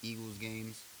Eagles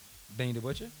games. Benny the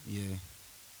Butcher. Yeah.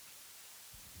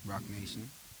 Rock Nation.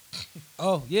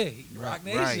 Oh yeah, Rock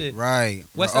Nation. Right.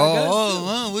 West Side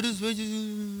Guns, What is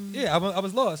Yeah, I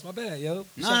was lost. My bad, yo.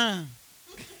 Nah.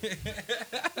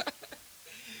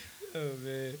 Oh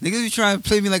man. Niggas be trying to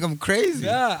play me like I'm crazy.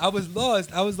 Yeah, I was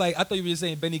lost. I was like, I thought you were just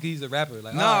saying Benny because he's a rapper.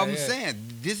 Like, No, all right, I'm yeah. saying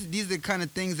these are the kind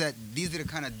of things these are the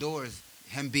kind of doors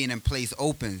him being in place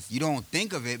opens. You don't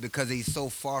think of it because he's so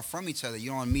far from each other.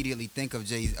 You don't immediately think of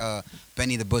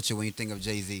Benny the Butcher when you think of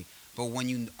Jay-Z. But when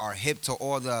you are hip to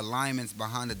all the alignments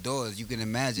behind the doors, you can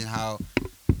imagine how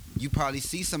you probably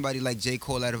see somebody like J.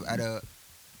 Cole at a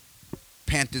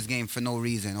Panthers game for no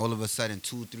reason. All of a sudden,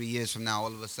 2-3 years from now, all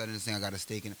of a sudden saying I got a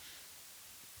stake in it.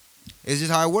 It's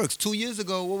just how it works. 2 years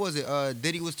ago, what was it?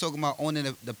 Diddy was talking about owning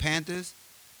the Panthers,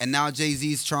 and now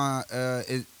Jay-Z's trying.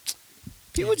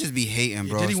 People just be hating,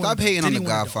 bro. Diddy Stop wanted to- hating on Diddy the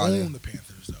wanted to Godfather. Own the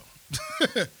Panthers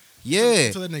though. Yeah.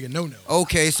 So that nigga no.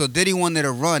 Okay, so Diddy wanted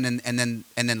to run, and then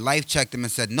Life checked him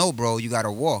and said, "No, bro, you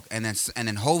gotta walk." And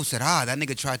then Hov said, that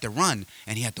nigga tried to run,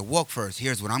 and he had to walk first.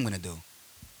 Here's what I'm gonna do.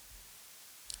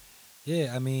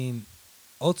 Yeah, I mean,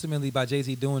 ultimately by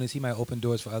Jay-Z doing this, he might open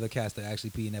doors for other cats to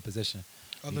actually be in that position.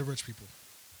 Other rich people.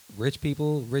 Rich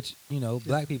people,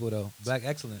 black people though, black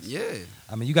excellence. Yeah.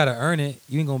 I mean, you got to earn it.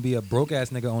 You ain't gonna be a broke ass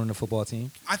nigga owning a football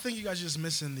team. I think you guys are just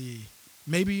missing the.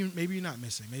 Maybe you're not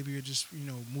missing. Maybe you're just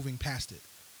moving past it,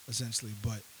 essentially.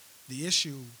 But the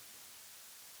issue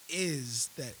is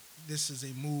that this is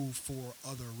a move for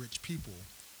other rich people,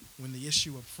 when the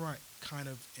issue up front kind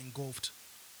of engulfed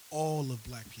all of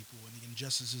black people and the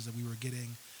injustices that we were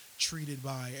getting treated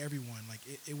by everyone. Like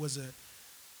it was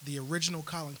the original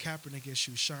Colin Kaepernick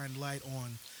issue shined light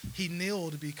on. He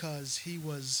kneeled because he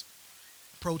was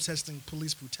protesting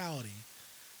police brutality,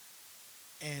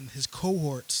 and his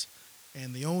cohorts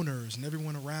and the owners and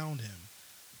everyone around him,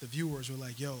 the viewers were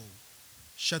like, "Yo,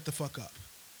 shut the fuck up.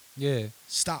 Yeah.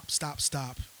 Stop.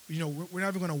 You know, we're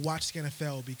never going to watch the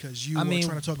NFL because you I were mean-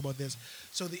 trying to talk about this."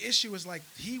 So the issue is like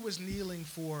he was kneeling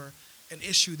for an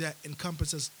issue that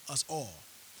encompasses us all.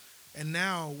 And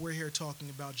now we're here talking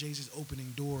about Jay-Z's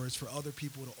opening doors for other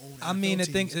people to own. I mean,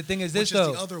 NFL teams, the thing is this which is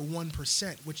though. the other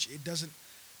 1%, which it doesn't.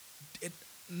 It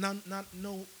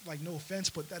no offense,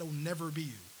 but that'll never be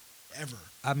you, ever.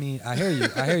 I mean, I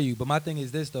hear you. But my thing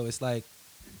is this though. It's like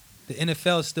the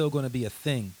NFL is still going to be a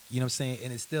thing. You know what I'm saying?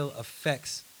 And it still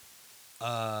affects.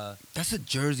 That's a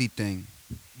Jersey thing.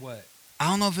 What? I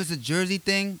don't know if it's a Jersey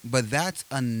thing, but that's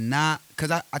a not,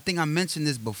 because I think I mentioned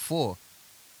this before.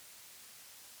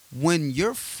 When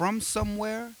you're from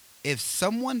somewhere, if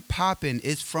someone popping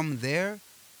is from there,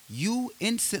 you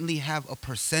instantly have a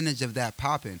percentage of that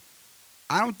popping.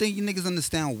 I don't think you niggas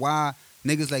understand why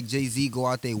niggas like Jay-Z go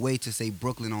out their way to say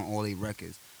Brooklyn on all their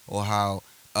records, or how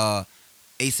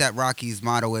ASAP Rocky's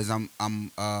motto is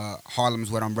Harlem's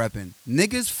what I'm repping.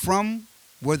 Niggas from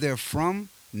where they're from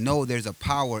know there's a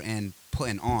power in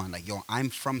putting on. Like, yo, I'm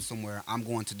from somewhere, I'm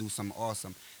going to do something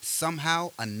awesome.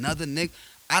 Somehow, another nigga,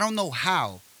 I don't know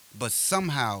how, but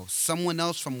somehow, someone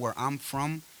else from where I'm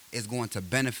from is going to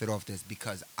benefit off this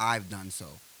because I've done so.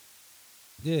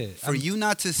 Yeah. For you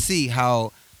not to see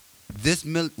how this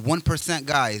 1%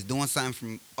 guy is doing something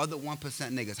from other 1%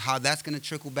 niggas, how that's going to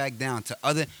trickle back down to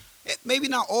other, maybe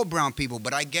not all brown people,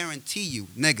 but I guarantee you,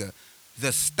 nigga,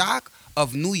 the stock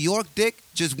of New York dick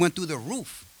just went through the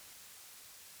roof.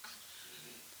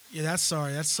 Yeah, that's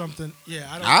something. Yeah,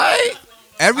 I don't. All right.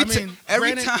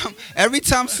 Granted- Every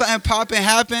time something popping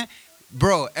happen,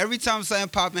 bro, every time something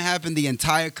popping happen, the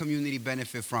entire community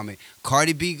benefit from it.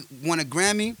 Cardi B won a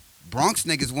Grammy, Bronx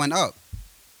niggas went up.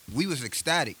 We was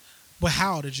ecstatic. But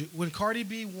how did you? When Cardi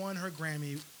B won her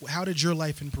Grammy, how did your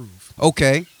life improve?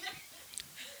 Okay.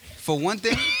 For one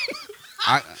thing,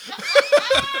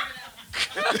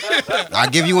 I'll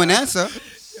give you an answer.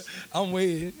 I'm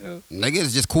waiting. Nigga,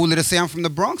 it's just cooler to say I'm from the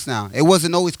Bronx now. It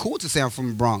wasn't always cool to say I'm from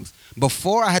the Bronx.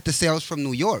 Before, I had to say I was from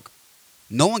New York.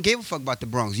 No one gave a fuck about the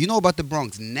Bronx. You know about the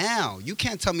Bronx now. You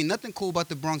can't tell me nothing cool about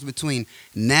the Bronx between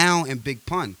now and Big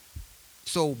Pun.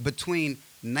 So between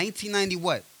 1990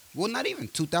 what? Well, not even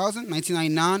 2000,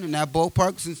 1999 in that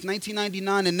ballpark. Since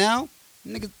 1999 and now,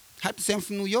 nigga had to say I'm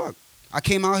from New York. I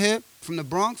came out here from the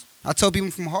Bronx. I tell people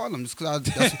I'm from Harlem just because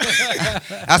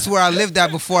that's where I lived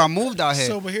at before I moved out here.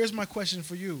 So, but here's my question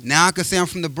for you. Now I can say I'm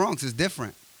from the Bronx. It's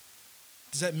different.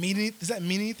 Does that mean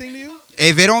anything to you?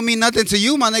 If it don't mean nothing to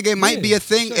you, my nigga, it might Yeah, be a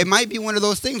thing. sure. It might be one of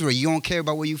those things where you don't care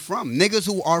about where you from. Niggas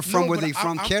who are from No, where but they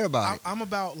from care about it. I'm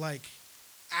about like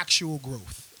actual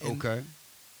growth. And Okay.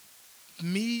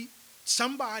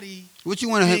 Somebody. What you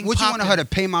want being her poppin'. to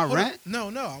pay my Hold rent?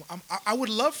 on. No. I would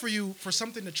love for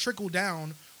something to trickle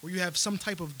down where you have some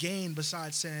type of gain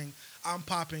besides saying I'm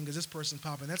popping because this person's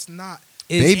popping. That's not.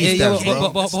 Baby steps, bro.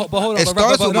 But hold on. It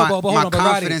starts with my hold on, but Roddy,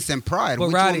 confidence and pride. but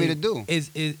What you want me Roddy, to do?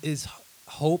 Is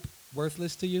hope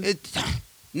worthless to you? It,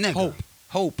 nigga.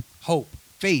 Hope.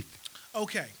 Faith.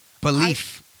 Okay.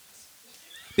 Belief.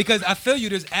 Because I feel you.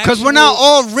 There's actual. Because we're not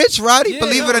all rich, Roddy. Yeah,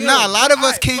 believe it or yeah. not. A lot of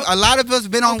us Alright, a lot of us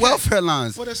been on okay. welfare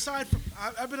lines. But aside from,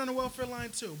 I've been on the welfare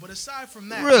line too. But aside from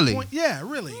that, Really? Yeah,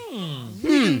 really.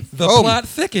 The Oh. plot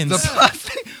thickens.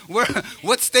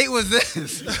 What state was this?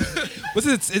 Was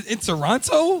it in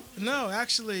Toronto? No,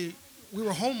 actually, we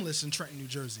were homeless in Trenton, New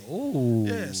Jersey. Oh.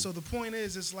 Yeah. So the point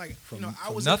is, it's like From, I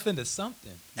from was nothing to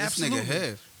something. This absolutely. nigga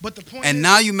here. But the point And is,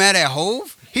 now you mad at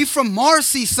Hove? He from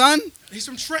Marcy, son. he's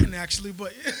from Trenton actually,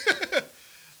 but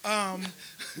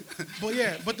but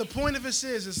yeah. But the point of this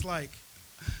is, it's like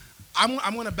I'm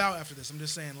gonna bow after this. I'm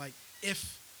just saying, like,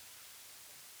 if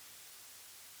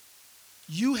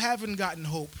you haven't gotten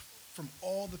hope from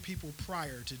all the people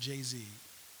prior to Jay-Z,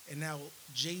 and now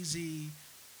Jay-Z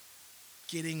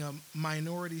getting a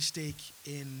minority stake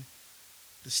in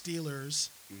the Steelers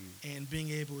and being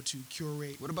able to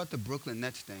curate. What about the Brooklyn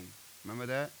Nets thing? Remember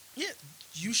that? Yeah,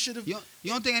 you should have. You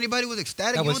don't think anybody was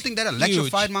ecstatic? That You was don't think that huge.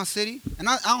 electrified my city? And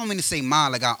I don't mean to say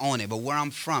mine like I own it, but where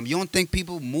I'm from, you don't think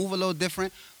people move a little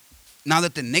different now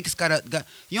that the Knicks got?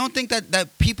 You don't think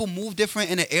that people move different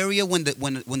in the area when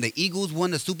the Eagles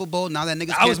won the Super Bowl? Now that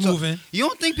niggas I was can't talk? moving. You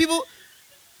don't think people?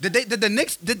 Did the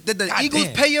Knicks? Did the God Eagles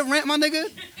damn. pay your rent, my nigga?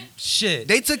 Shit.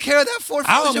 They took care of that forfeit.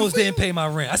 I almost didn't pay my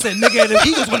rent. I said, nigga, the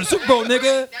Eagles won the Super Bowl,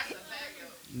 nigga.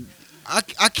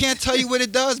 I can't tell you what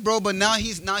it does, bro. But now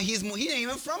he ain't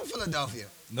even from Philadelphia.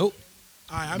 Nope.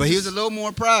 All right, But he was a little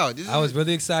more proud. I was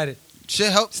really excited.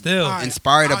 Shit helped. Still. All right,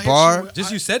 Inspired a I'll hit bar. you with-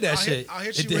 Just you said that shit. I'll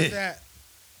hit It you with did. that.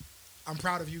 I'm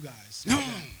proud of you guys.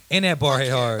 And that bar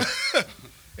hit hard.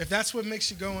 If that's what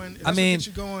makes you going, if I that's mean, what gets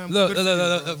you going, Look,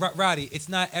 good for you, bro. Roddy, it's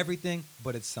not everything,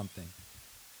 but it's something. You know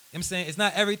what I'm saying? It's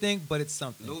not everything, but it's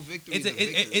something. No victory It's is a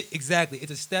victory. exactly.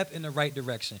 It's a step in the right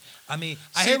direction. I mean,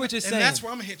 I See, hear what you're saying. And that's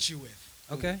where I'm going to hit you with.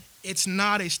 Okay. It's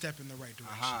not a step in the right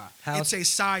direction. Aha. How- It's a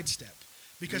sidestep.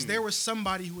 Because there was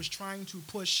somebody who was trying to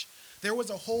push, there was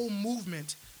a whole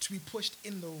movement to be pushed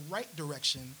in the right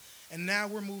direction, and now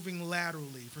we're moving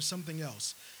laterally for something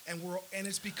else. And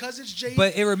it's because it's Jay.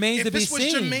 But it remains if to be this was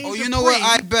seen. Jermaine Oh, you Dupri, know what?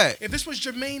 I bet. If this was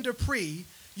Jermaine Dupri,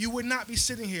 you would not be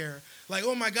sitting here like,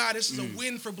 oh my God, this is a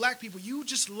win for black people. You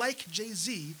just like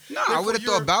Jay-Z. No, I would have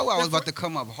thought Bow Wow was about to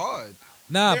come up hard.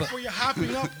 Nah, but Therefore, you're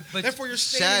hopping up. but therefore, you're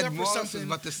Shad standing up for Moss was something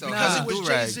about to sell because Nah. it was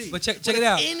do-rags. Jay-Z. But check if it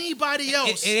out. Anybody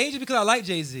else? it ain't just because I like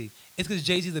Jay-Z. It's because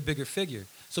Jay-Z's a bigger figure.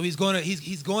 So he's gonna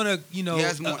you know He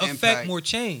has more affect impact. more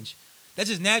change. That's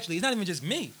just naturally. It's not even just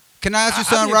me. Can I ask you I'd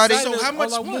something, be Roddy? excited. So how all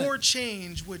much I want. more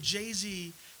change would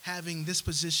Jay-Z having this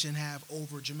position have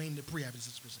over Jermaine Dupri having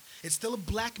this position? It's still a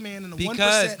black man and a 1%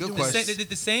 Because Good doing question. this.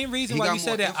 the same reason He why got you said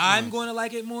more that I'm influence. going to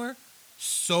like it more,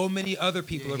 so many other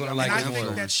people Yeah, are he going to got like And I more it think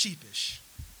more. that's sheepish.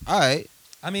 All right.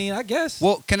 I mean, I guess.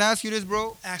 Well, can I ask you this,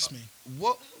 bro? Ask me.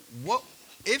 What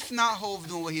if not Hov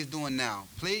doing what he's doing now?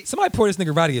 Somebody pour this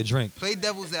nigga Roddy a drink. Play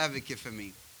devil's advocate for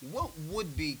me. What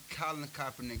would be Colin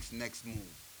Kaepernick's next move?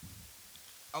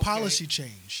 Okay. Policy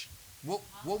change. What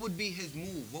would be his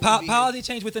move? What would be Policy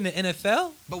change within the NFL?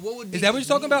 his, but what would be Is that what his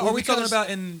you're talking about? move? Or are we talking because- about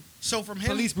in So from him,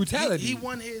 Police brutality. He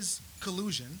won his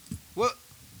collusion. Well,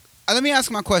 let me ask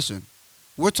my question.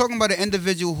 We're talking about an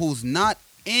individual who's not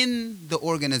in the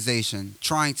organization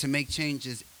trying to make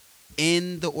changes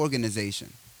in the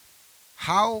organization.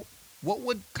 What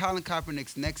would Colin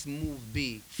Kaepernick's next move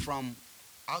be from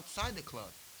outside the club?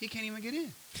 He can't even get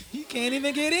in. He can't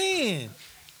even get in.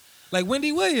 Like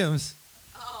Wendy Williams.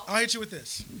 I'll hit you with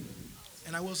this,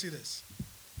 and I will say this.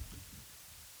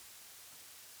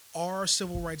 Our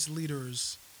civil rights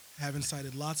leaders have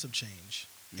incited lots of change,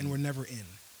 and we're never in.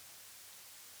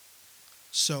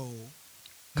 So,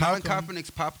 Colin Malcolm- Kaepernick's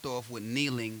popped off with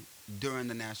kneeling during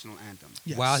the national anthem.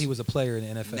 Yes. While he was a player in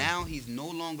the NFL. Now he's no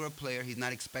longer a player. He's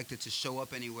not expected to show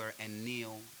up anywhere and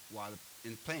kneel while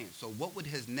in playing. So what would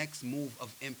his next move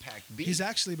of impact be? He's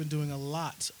actually been doing a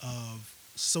lot of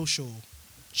social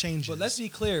changes. But let's be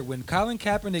clear, when Colin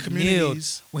Kaepernick kneeled,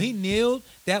 Communities. when he kneeled,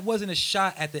 that wasn't a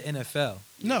shot at the NFL.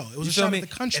 No, it was You a feel shot me? at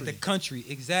the country. At the country,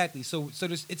 exactly. So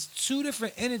it's two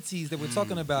different entities that we're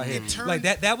talking about here. It turned- Like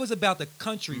that was about the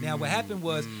country. Now what happened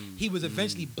was he was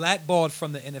eventually blackballed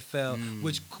from the NFL,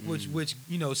 which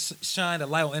you know shined a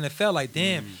light on NFL. Like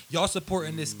damn, y'all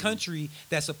supporting this country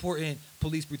that's supporting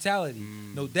police brutality,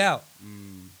 no doubt.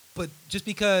 But just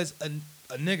because a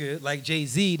nigga like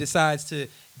Jay-Z decides to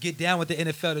get down with the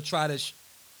NFL to try to,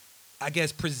 I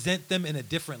guess, present them in a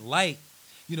different light,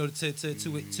 you know,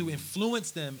 to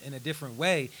influence them in a different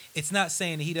way, it's not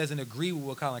saying that he doesn't agree with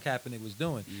what Colin Kaepernick was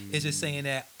doing. It's just saying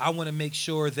that I want to make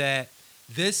sure that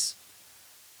this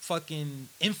fucking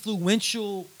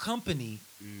influential company,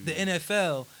 the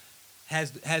NFL,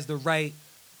 has the right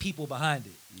people behind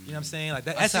it. You know what I'm saying? Like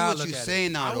that, I that's see how I what look you're at it.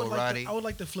 saying now, I though, would, like Roddy. to, I would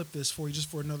like to flip this for you just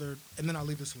for another, and then I'll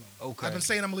leave this alone. Okay. I've been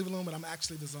saying I'm gonna leave it alone, but I'm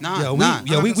actually this alone. Nah, Yo, nah. we,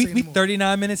 yo, I'm we, not we, saying we anymore.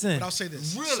 39 minutes in. But I'll say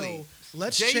this. Really? So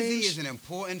let's Jay-Z change. is an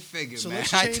important figure, So man.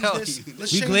 let's I change tell this. you.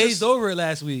 Let's We change glazed this. over it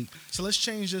last week. So let's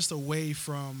change this away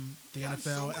from the Yeah, NFL.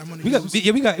 so I'm gonna We got, use,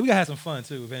 yeah, we got to have some fun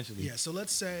too eventually. yeah. So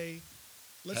let's Heavy,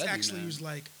 actually man. use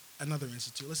like another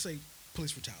institute. Let's say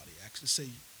police brutality. Actually, say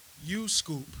you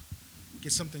Scoop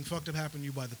get something fucked up happen to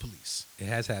you by the police. It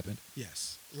has happened.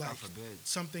 Yes, like God forbid.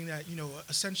 something that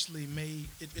essentially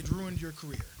it ruined your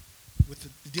career with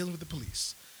the dealing with the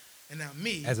police. And now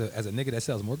me, As a nigga that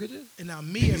sells mortgages. and now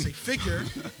me as a figure,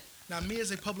 now me as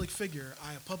a public figure,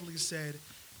 I have publicly said,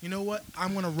 you know what?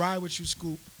 I'm gonna ride with you,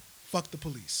 Scoop. Fuck the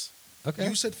police. Okay.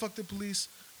 You said fuck the police.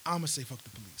 I'm gonna say fuck the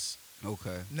police.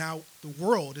 Okay. Now the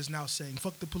world is now saying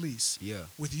fuck the police. Yeah.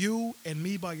 With you and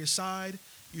me by your side,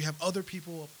 you have other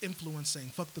people of influence saying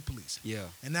fuck the police. Yeah.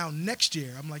 And now next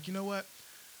year, I'm like, you know what?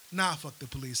 Nah, fuck the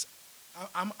police.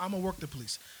 I'm gonna work the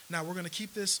police. Now we're gonna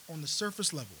keep this on the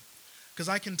surface level, because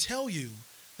I can tell you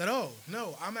that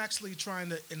no, I'm actually trying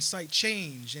to incite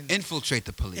change and Infiltrate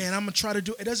the police. I'm gonna try to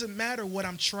do. It doesn't matter what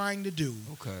I'm trying to do.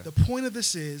 Okay. The point of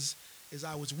this is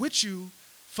I was with you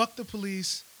Fuck the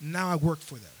police. Now I work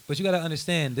for them. But you got to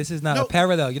understand, this is not No. a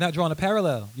parallel. You're not drawing a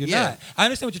parallel. You're Yeah. not. I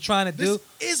understand what you're trying to This do.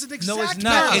 is an exact No, it's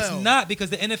not. parallel. It's not because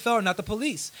the NFL are not the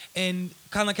police. And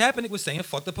Colin Kaepernick was saying,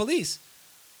 fuck the police.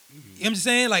 You know what I'm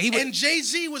saying? Like, he was, And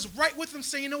Jay-Z was right with him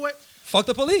saying, you know what? fuck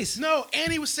the police. No,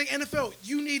 and he was saying, NFL,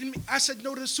 you need me. I said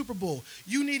no to the Super Bowl.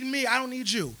 You need me. I don't need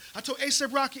you. I told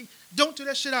A$AP Rocky, don't do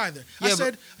that shit either. I Yeah,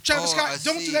 said, but- Travis oh, Scott, I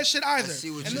don't see- do that shit I either. see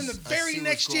what And then you- the I very see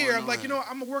next what's year, going I'm like, on. you know what?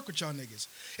 I'm going to work with y'all niggas.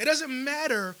 It doesn't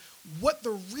matter what the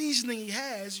reasoning he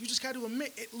has. You just got to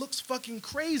admit, it looks fucking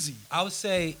crazy. I would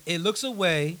say it looks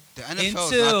away The NFL is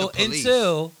until not the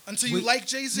police. Until you like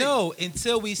Jay-Z. No,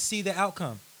 until we see the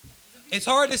outcome. It's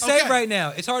hard to say Okay. right now.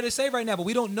 It's hard to say right now, but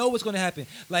we don't know what's going to happen.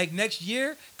 Like next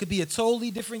year could be a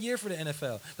totally different year for the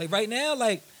NFL. Like right now,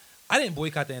 like I didn't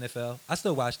boycott the NFL. I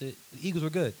still watched it. The Eagles were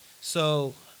good.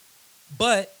 So,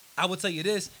 but I will tell you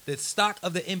this: the stock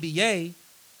of the NBA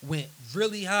went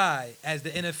really high as the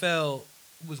NFL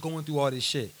was going through all this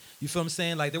shit. You feel what I'm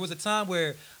saying? Like there was a time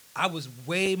where I was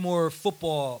way more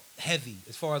football heavy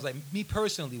as far as like me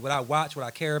personally, what I watch, what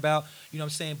I care about. You know what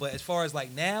I'm saying? But as far as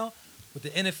like now, with the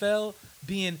NFL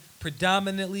being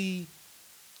predominantly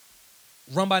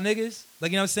run by niggas,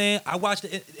 like you know what I'm saying? I watch the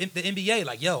NBA,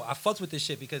 like yo, I fucks with this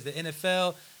shit because the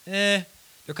NFL, they're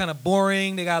kind of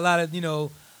boring. They got a lot of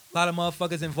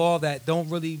motherfuckers involved that don't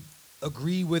really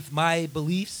agree with my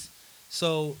beliefs.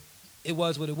 So it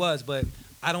was what it was. But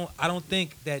I don't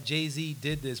think that Jay-Z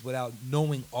did this without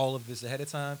knowing all of this ahead of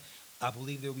time. I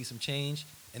believe there will be some change,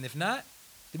 and if not,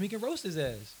 then we can roast his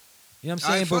ass. You know what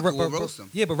I'm saying? Fuck it, we'll roast him.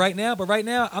 Yeah, but right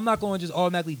now, I'm not going to just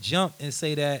automatically jump and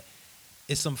say that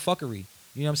it's some fuckery.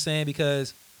 You know what I'm saying?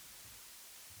 Because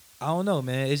I don't know,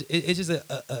 man. It's just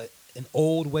an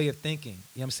old way of thinking.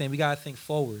 You know what I'm saying? We gotta think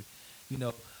forward. You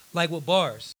know, like with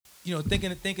bars. You know,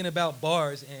 thinking about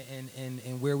bars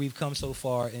and where we've come so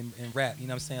far in rap. You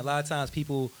know what I'm saying? A lot of times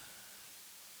people,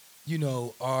 you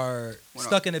know, are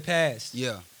stuck in the past.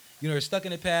 Yeah. You know, they're stuck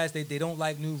in the past. They don't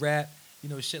like new rap. You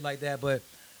know, shit like that. But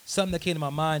something that came to my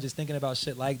mind just thinking about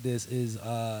shit like this is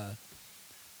I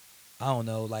don't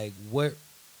know, like what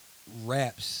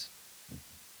raps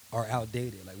are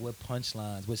outdated, like what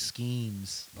punchlines, what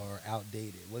schemes are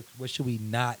outdated, what should we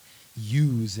not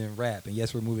use in rap? And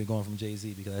yes, we're going from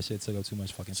Jay-Z because that shit took up too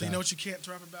much fucking time. So you know what you can't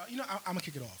rap about? You know, I'm going to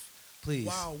kick it off. Please.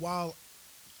 While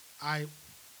I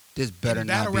This better in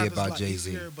not battle be rap is a about lot Jay-Z.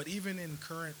 easier, but even in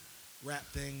current rap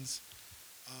things,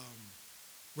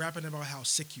 rapping about how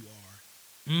sick you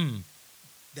are,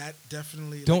 that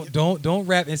definitely Don't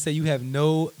rap and say you have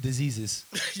no diseases.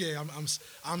 yeah,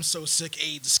 I'm so sick,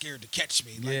 AIDS is scared to catch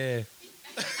me. Like,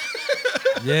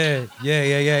 Yeah.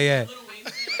 Yeah.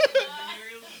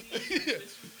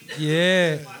 Yeah.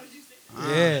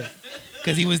 Yeah.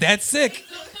 Because he was that sick.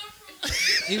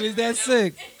 He was that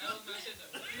sick.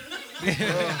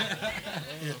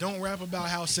 yeah, don't rap about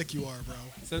how sick you are,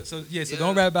 bro. So Yeah.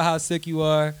 don't rap about how sick you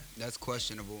are. That's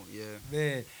questionable. Yeah.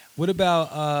 Man, what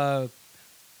about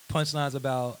punchlines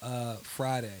about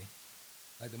Friday?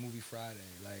 Like the movie Friday.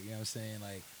 Like, you know what I'm saying?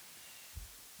 Like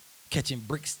catching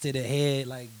bricks to the head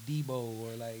like Debo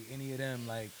or like any of them.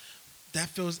 Like That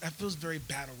feels very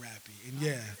battle rappy, and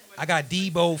yeah, I got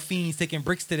Debo fiends taking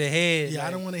bricks to the head. yeah. like,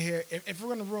 I don't want to hear if we're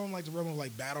gonna roam like the realm of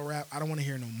like battle rap. I don't want to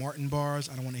hear no Martin bars.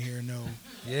 I don't want to hear no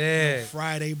Yeah.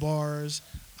 Friday bars.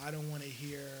 I don't want to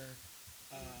hear.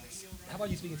 How about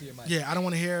you speaking to your mic? Yeah, I don't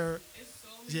want to hear.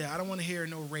 Yeah, I don't want to hear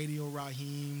no Radio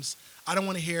Raheems. I don't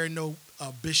want to hear no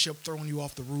Bishop throwing you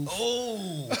off the roof.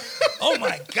 Oh. Oh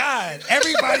my God.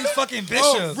 Everybody's fucking Bishop.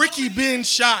 Oh, Ricky been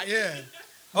shot. Yeah.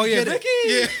 Oh yeah, Get it. Ricky.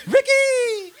 Yeah.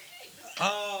 Ricky.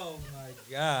 Oh my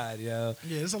God, yo.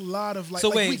 Yeah, there's a lot of like. So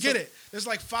like, wait, we get so- it. There's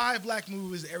like 5 black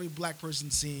movies every black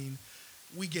person's seen.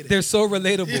 We get it. They're so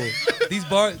relatable.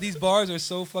 These bars are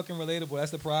so fucking relatable.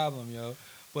 That's the problem, yo.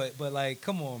 But like,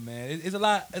 come on, man. It's a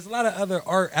lot of other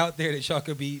art out there that y'all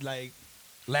could be like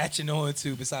latching on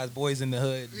to besides Boys in the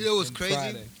Hood. You know what's and crazy?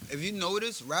 Friday. If you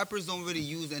notice, rappers don't really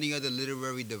use any other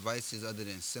literary devices other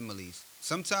than similes.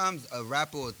 Sometimes a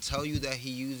rapper will tell you that he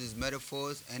uses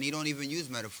metaphors, and he don't even use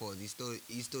metaphors. He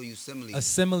still use similes. A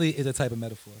simile is a type of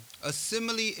metaphor. A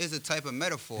simile is a type of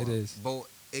metaphor. It is. But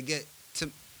it get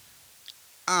to.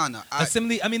 I don't know. A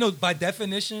simile, I mean, no, by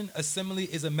definition, a simile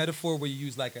is a metaphor where you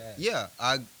use like a. Yeah,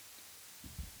 I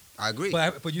agree.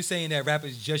 But you're saying that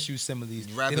rappers just use similes.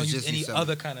 They Rappers don't use just any use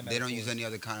other kind of They metaphors. don't use any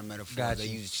other kind of metaphor. Got They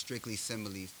you. use strictly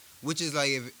similes, which is like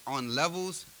if on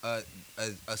levels, a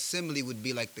simile would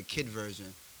be like the kid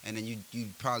version, and then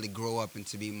you'd probably grow up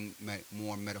into be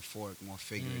more metaphoric, more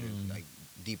figurative, like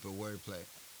deeper wordplay.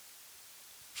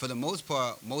 for the most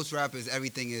part, most rappers,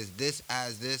 everything is this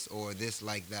as this or this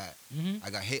like that. Mm-hmm.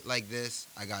 I got hit like this.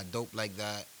 I got dope like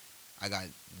that. I got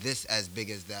this as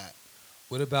big as that.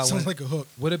 What about Sounds when? like a hook.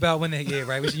 What about when they? Yeah,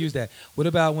 right. We should use that. What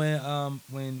about when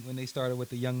they started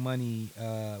with the Young Money?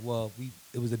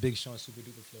 It was the Big Sean Super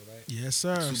Duper Flow, right? Yes,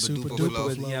 sir. Super Super duper duper flow.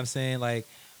 With, you know what I'm saying? Like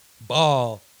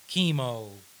ball, chemo.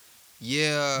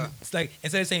 Yeah. It's like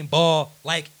instead of saying ball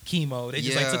like chemo, they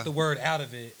just like Yeah. took the word out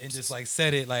of it and just like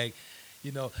said it like,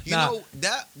 You know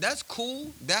that's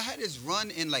cool. That had its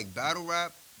run in like battle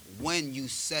rap when you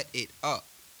set it up.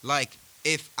 Like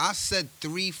if I said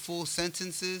 3 full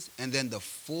sentences and then the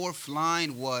 4th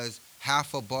line was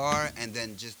half a bar and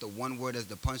then just the one word as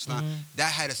the punchline,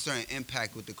 that had a certain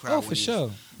impact with the crowd. oh for sure.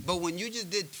 But when you just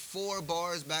did 4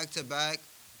 bars back to back,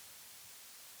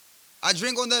 I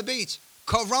drink on the beach,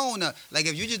 Corona. Like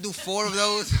if you just do 4 of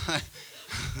those.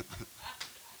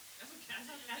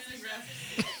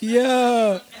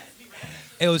 Yeah.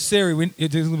 Hey, Siri,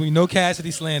 there's gonna be no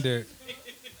Cassidy slander.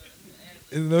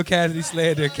 There's no Cassidy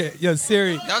slander. Yo,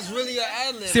 Siri. That's really an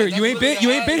ad lib. Siri, you ain't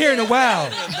been here in a while.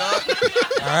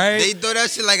 All right. They throw that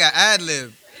shit like an ad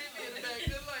lib.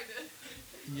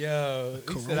 Yo, he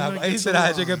Corona said gets I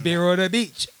along. drink a beer on the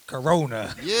beach.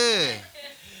 Corona. Yeah.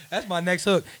 That's my next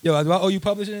hook. Yo, do I owe you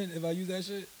publishing if I use that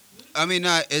shit? I mean,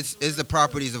 it's the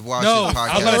properties of Washington No, podcast.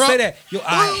 I was gonna say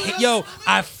that.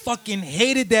 I fucking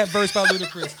hated that verse by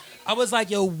Ludacris. I was like,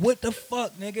 yo, what the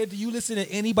fuck, nigga? Do you listen to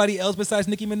anybody else besides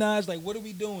Nicki Minaj? Like, what are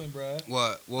we doing, bro?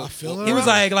 What? Well, I feel well, it. He was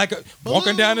like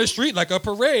walking down the street like a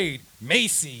parade,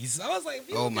 Macy's. I was like,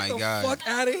 Oh my get the God. fuck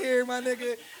out of here, my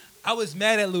nigga. I was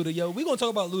mad at Luda, yo. We gonna talk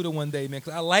about Luda one day, man,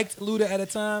 because I liked Luda at a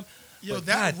time. Yo, but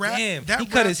that God rap, damn, that he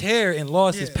rap, cut his hair and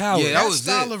lost his power. Yeah, that that was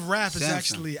style it. of rap is Samson.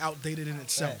 actually outdated in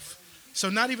itself. So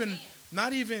not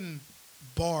even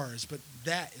bars, but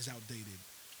that is outdated.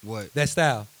 what? That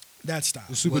style, That style.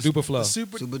 the super What's- duper flow. The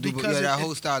super Super because duper. Yeah, that it-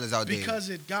 whole style is outdated. because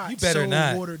it got You better so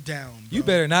not. watered down. You bro.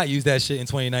 better not use that shit in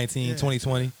 2019, Yeah.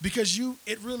 2020. Because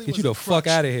it really Get was you the a fuck crutch.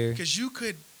 outta here. Because you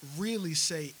could really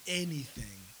say anything,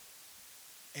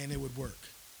 and it would work.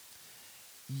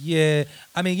 Yeah,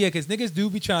 I mean, yeah, because niggas do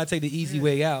be trying to take the easy Yeah.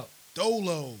 way out.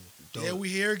 Dolo. There we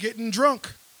here getting drunk.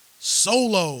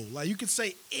 Solo. Like you could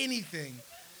say anything.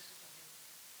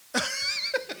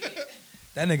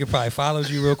 That nigga probably follows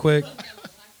you real quick.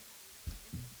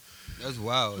 That's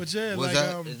wild. But yeah, Was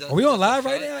like, is that Are we on just a live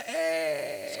right fact? now?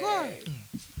 Hey.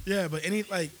 Yeah, but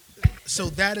so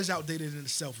that is outdated in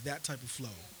itself. That type of flow.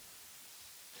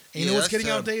 And you Yeah, know what's that's getting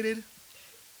terrible. outdated?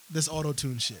 This auto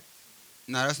tune shit.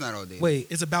 No, that's not outdated. Wait,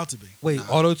 It's about to be. Nah.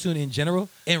 auto tune in general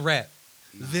and rap.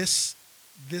 This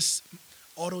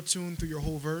auto tune through your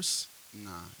whole verse Nah.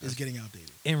 is getting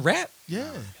outdated. In rap?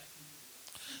 Yeah.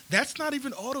 That's not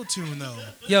even auto tune though.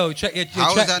 Yo, How is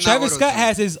that not Travis Scott auto-tune?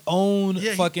 has his own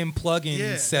Yeah, fucking plugin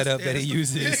yeah, setup that he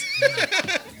that's- uses.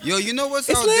 Yo, you know what's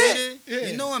It's outdated? lit. Yeah.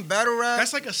 You know in battle rap,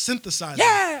 That's like a synthesizer.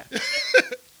 Yeah.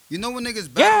 you know when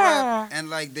niggas battle Yeah. rap and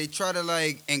like they try to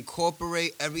like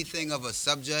incorporate everything of a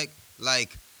subject.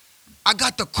 Like, I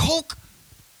got the Coke,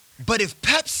 but if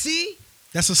Pepsi,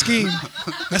 That's a scheme.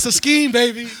 That's a scheme,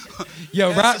 baby.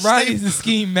 Yo, That's a Rodney's the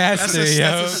scheme master, yo.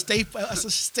 That's a staple. That's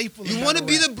a staple. you want to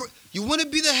be you want to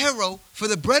be the hero for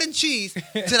the bread and cheese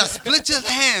till I split your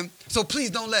ham. So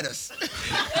please don't let us.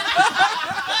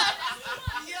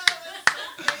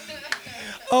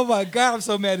 Oh my God, I'm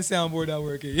so mad the soundboard not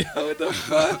working. Yo, what the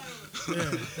fuck?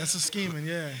 Yeah, that's a scheming.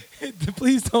 Yeah.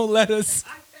 Please don't let us.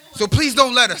 So please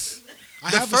don't let us.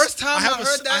 I The have a- first time I have a-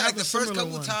 heard I that, have like a the first similar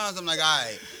couple one. times, I'm like, all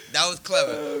right, that was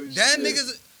clever. Then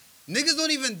niggas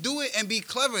don't even do it and be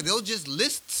clever. They'll just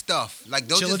list stuff. Like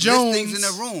they'll Chilla just Jones. list things in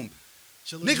their room.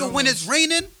 Chilla Nigga, when Jones. it's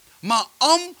raining, my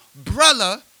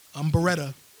umbrella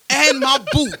Beretta. and my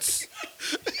boots.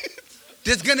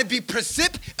 There's gonna be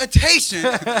precipitation.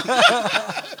 like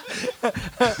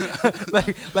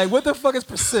what the fuck is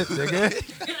precip, nigga?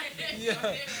 Yeah.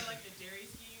 Like the dairy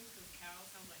schemes, because cow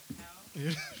sounds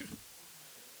like cow.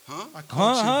 Huh? I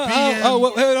caught you Huh?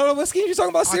 BM. What scheme you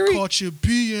talking about, I Siri? caught you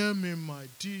BM in my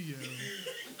DM,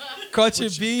 Caught your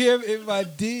BM in my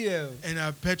DM. and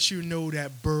I bet you know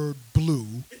that bird blue.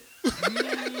 Oh,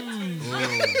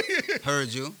 heard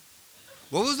you.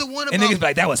 What was the one And about niggas be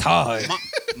like, that was hard.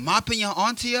 mopping your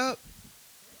auntie up?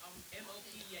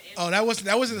 M.O.P. Yeah, Oh, that wasn't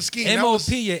a scheme. That was-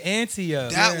 MOP, your auntie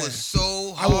up. That Yeah. was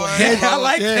so I will hard. head- I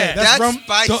like yeah, that. That's That's rum.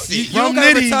 spicy. You don't Rum gotta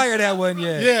Nitty. retire that one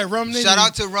yet. Yeah, rum nitty. Shout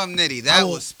out to Rum Nitty. That I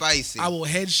will- was spicy. I will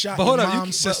headshot But hold your up,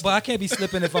 mom's sister. but I can't be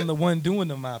slipping if I'm the one doing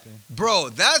the mopping. Bro,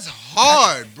 that's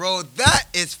hard, bro. That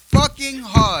is fucking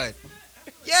hard.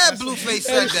 Yeah, Blueface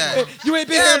said that. You ain't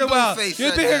been Yeah, here in a while. Blueface You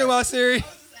ain't said been here in a that. while, Siri.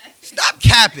 Stop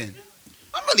capping.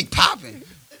 I'm really popping.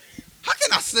 How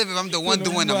can I slip if I'm the one the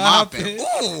doing the mopping.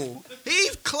 mopping? Ooh,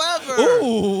 he's clever.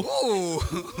 Ooh. Ooh.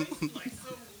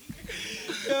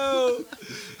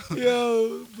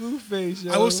 Yo, Blueface,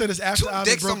 yo. I will say this Two after I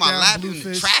dicks broke on my down lap in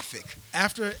Blueface. traffic.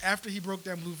 After he broke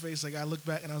down Blueface, like I looked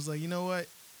back and I was like, you know what?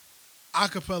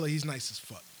 Acapella, he's nice as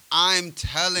fuck. I'm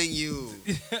telling you.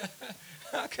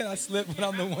 How can I slip when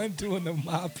I'm the one doing the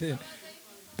mopping?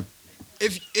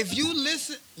 If you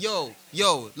listen, yo,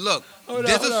 look, Hold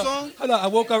there's on, a song. Hold on, I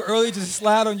woke up early just to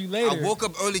slide on you later. I woke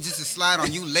up early just to slide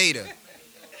on you later.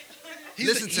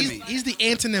 Listen to me. He's the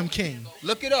antonym king.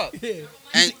 Look it up. Yeah.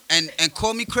 And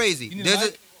call me crazy. You need There's a a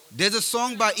mic? there's a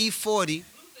song by E40.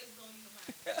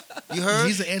 You heard?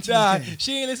 He's the antonym Nah, king.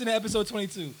 she ain't listening to episode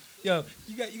 22. Yo,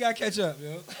 you got to catch up,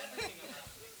 yo.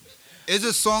 There's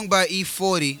a song by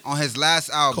E40 on his last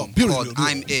album Called Beautiful, called Beautiful.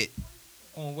 I'm It.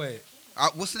 On wait.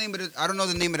 What's the name of the? I don't know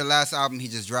the name of the last album he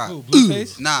just dropped. Who,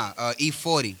 Blueface? Nah,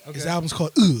 E40. Okay. His album's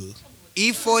called Ugh.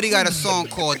 E40 got a song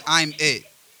called I'm It.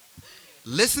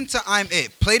 Listen to I'm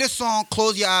It. Play the song,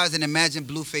 close your eyes, and imagine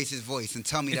Blueface's voice and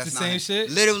tell me It's that's the not same him.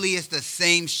 shit? Literally, it's the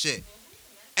same shit.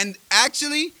 And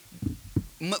actually,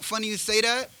 funny you say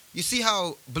that. You see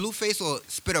how Blueface will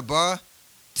spit a bar?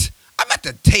 I'm at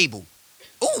the table.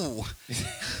 Ooh.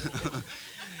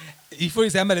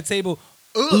 E40 said I'm at a table.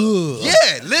 Ugh.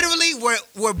 Yeah, literally,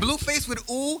 where Blueface with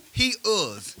ooh, he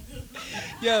uhs.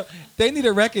 Yo, they need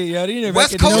a record, yo. They need a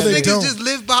West record. Coast they niggas don't. just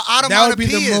live by That would be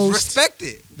the onomatopoeias. most- Respect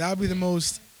it. That would be the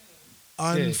most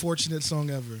unfortunate song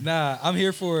ever. Nah, I'm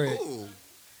here for it. Ooh.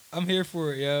 I'm here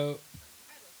for it, yo.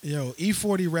 Yo,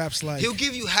 E40 raps like He'll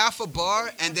give you half a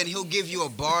bar, and then he'll give you a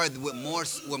bar with more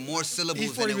syllables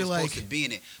E40 than it be was like, supposed to be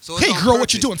in it. So it's hey on girl,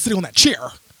 what you purpose. doing sitting on that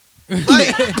chair?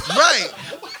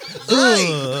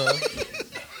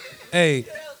 Right.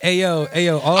 Hey,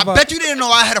 yo, all I of our bet you didn't know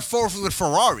I had a fourth with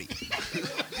Ferrari.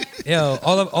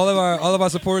 all of our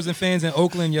supporters and fans in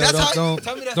Oakland, yo, That's how- don't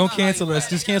tell me that's don't not how cancel you us.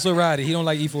 Just cancel Roddy. He don't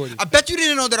like E40. I bet you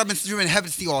didn't know that I've been streaming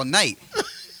Hennessy all night.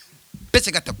 Bitch,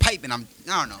 I got the pipe, and I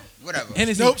don't know, whatever.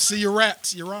 Hennessy. Nope, see your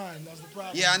raps, your rhyme. That's the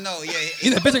problem. Yeah, I know. Yeah,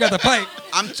 He's a bitch. I got the pipe.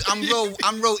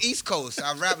 I'm real East Coast.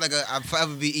 I rap like I'll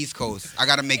forever be East Coast. I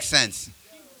gotta make sense.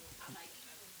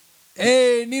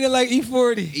 Hey, Nina like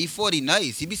E40. E40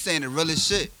 nice. He be saying the realest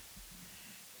shit.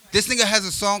 This nigga has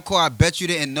a song called I Bet You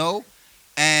Didn't Know.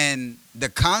 And the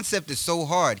concept is so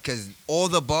hard because all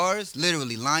the bars,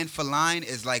 literally line for line,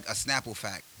 is like a Snapple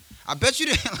fact. I bet you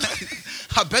didn't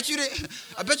I bet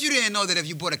you didn't know that if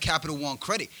you bought a Capital One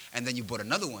credit and then you bought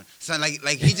another one. So like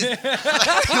he just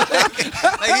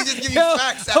like he just give you Yo,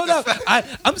 facts hold after up.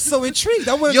 facts. I'm so intrigued.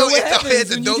 I want to Yo, know what it's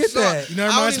happens a when you dope get song. that. You know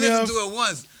what I reminds only me listened of? to it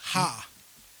once. Ha.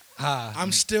 Ha.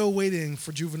 I'm still waiting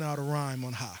for Juvenile to rhyme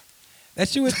on Ha.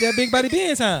 That's you with that big body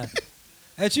Benz, huh?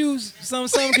 That's you some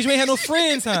because you ain't had no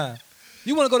friends, huh?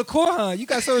 You want to go to court, huh? You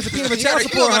got service subpoena for child You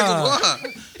support, wanna huh? go,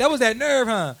 huh? That was that nerve,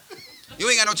 huh? You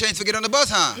ain't got no change to get on the bus,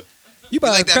 huh? You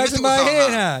about like to that crack mystical somebody's song, head,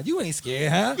 huh? huh? You ain't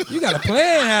scared, huh? You got a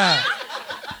plan, huh?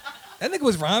 That nigga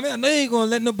was rhyming. I know you ain't gonna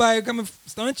let nobody come and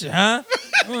stunt you, huh?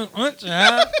 Stunt you,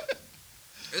 huh?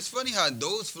 It's funny how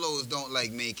those flows don't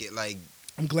like make it. Like,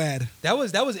 I'm glad. That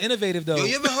was innovative though. yo,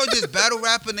 you ever heard this battle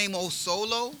rapper named O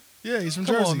Solo? Yeah, he's from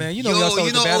Come Jersey. on, man. You know we all start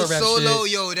with the battle O rap Solo,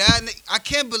 shit. yo, I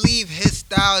can't believe his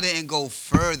style didn't go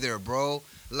further, bro.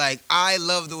 Like, I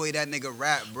love the way that nigga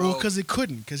rap, bro. Well, because he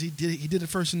couldn't, because he did it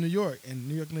first in New York, and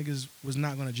New York niggas was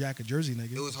not gonna jack a Jersey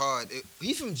nigga. It was hard.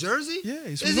 He's from Jersey? Yeah,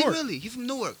 he's from Is Newark. he really? He's from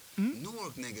Newark. Mhm.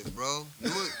 Newark niggas, bro.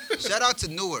 Newark. Shout out to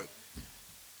Newark.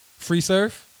 Free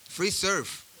surf. Free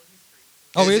surf.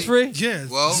 Oh, Is it's he? free. Yeah.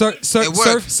 Well, Surf it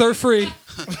worked. free.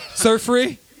 Surf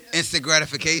free. Instant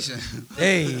gratification.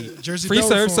 Hey, Jersey free Bell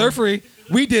surf, Reform. surf free.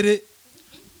 We did it.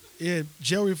 Yeah,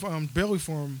 jail reform, bail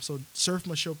reform. So Surf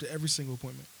must show up to every single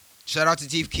appointment. Shout out to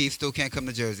Chief Keef. Still can't come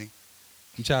to Jersey.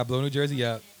 You try to blow New Jersey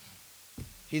out.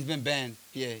 He's been banned.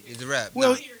 Yeah, it's a rap.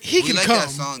 Well, Nah, he we can like come. that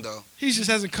song though. He just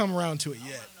hasn't come around to it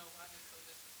yet.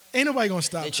 Ain't nobody gonna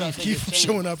stop They try Chief to Keef take from his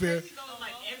showing up here. So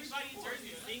like everybody in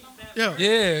Jersey thinks that. Yo,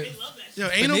 Yeah. They love that shit. yo,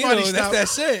 ain't Benito, nobody stop.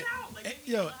 that's that shit.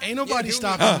 Yo, ain't nobody Yeah,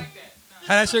 stopping. Huh.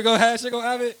 How that shit go? How that shit go,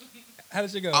 Avid? How that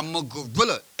shit go? I'm a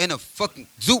gorilla in a fucking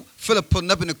zoo. Philip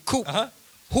pulling up in a coupe. Uh-huh.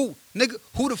 Who, nigga?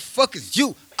 Who the fuck is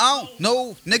you? I don't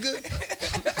know, nigga.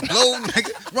 Blow,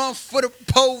 nigga. Run for the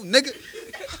pole, nigga.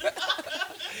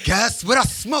 Gas what I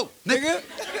smoke, nigga.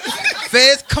 Nigga,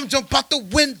 Feds come jump out the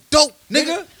window,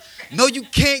 nigga. Nigga. No, you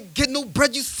can't get no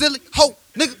bread, you silly hoe,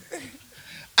 nigga.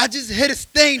 I just hit a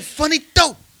stain, funny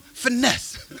though.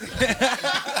 Finesse.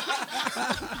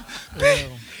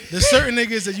 There's certain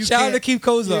niggas that you shout out can't. to Keith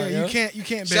Kozar. Yeah, yo. you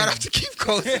can't ban. Shout out to Keith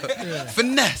Costa.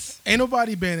 Finesse. Ain't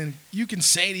nobody banning. You can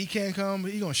say that he can't come,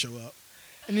 but he gonna show up.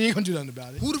 and you ain't gonna do nothing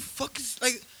about it. Who the fuck is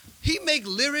like? He make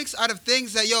lyrics out of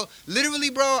things that literally,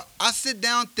 bro. I sit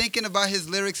down thinking about his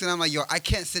lyrics, and I'm like, I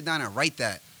can't sit down and write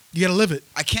that. You gotta live it.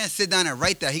 I can't sit down and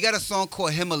write that. He got a song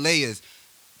called Himalayas.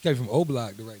 Came from O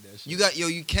Block to write that shit.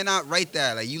 You cannot write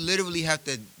that. Like, you literally have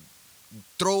to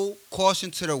throw caution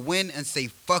to the wind and say,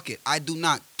 fuck it. I do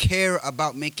not care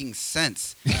about making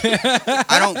sense.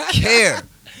 I don't care.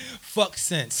 Fuck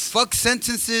sense. Fuck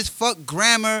sentences. Fuck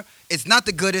grammar. It's not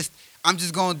the goodest. I'm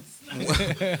just going.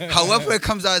 However it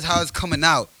comes out is how it's coming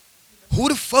out. Who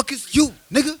the fuck is you,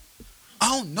 nigga?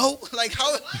 I don't know. Like, how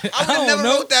I would have never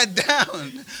wrote that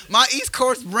down. My East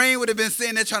Coast brain would have been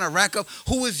sitting there trying to rack up.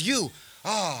 Who is you?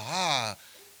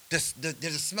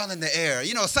 There's a smell in the air.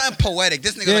 You know, something poetic.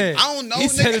 This nigga like, I don't know. He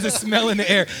said nigga. there's a smell in the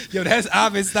air. Yo, that's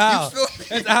Ovid style. You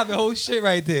feel me? That's Ovid whole shit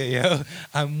right there, yo.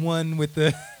 I'm one with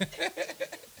the.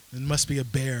 It must be a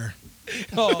bear.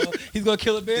 Oh, he's gonna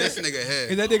kill a bear. This nigga here.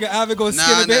 Is that nigga Ovid gonna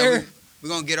skin a bear? We're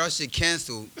gonna get our shit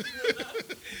canceled.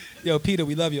 Yo, Peter,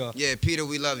 we love y'all. Yeah, Peter,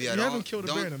 we love you. You haven't killed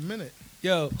a bear in a minute.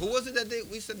 Yo, Who was it that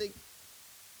we said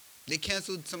they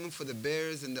canceled someone for the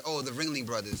Bears and the Ringling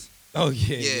Brothers? oh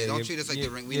yeah. Yeah, don't treat us like the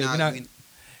Ring. We yeah, not.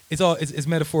 It's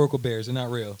metaphorical bears. They're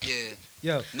not real. Yeah.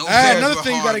 Yo, No All right, bears another were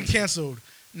thing you gotta harmed. get canceled.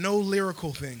 No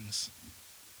lyrical things.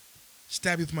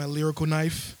 Stab you with my lyrical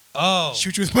knife. oh,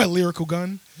 Shoot you with my lyrical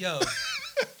gun. yo.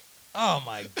 Oh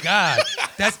my God,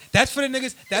 that's for the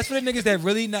niggas. That's for the niggas that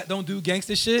really don't do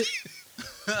gangster shit.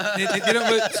 They don't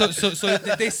really, so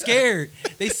they scared.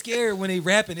 They scared when they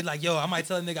rapping. They like, yo, I might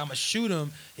tell a nigga I'm gonna shoot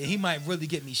him, and he might really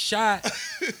get me shot.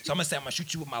 So I'm gonna say I'm gonna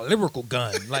shoot you with my lyrical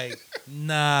gun. Like,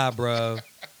 nah, bro,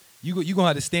 you gonna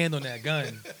have to stand on that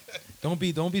gun. Don't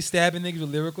be stabbing niggas with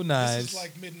lyrical knives. This is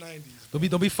like mid-90s.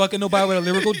 Don't be fucking nobody with a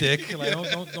lyrical dick. Like,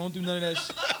 don't do none of that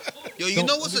shit. Yo, you Don't-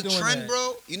 know what's a don't be doing trend, that.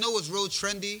 bro? You know what's real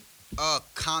trendy?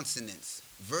 Consonants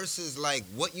versus like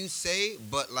what you say,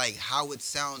 but like how it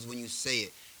sounds when you say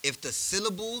it. If the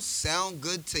syllables sound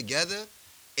good together,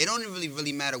 it don't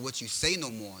really matter what you say no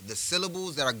more. The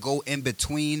syllables that go in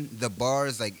between the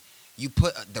bars, like you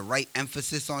put the right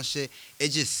emphasis on shit, it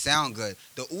just sound good.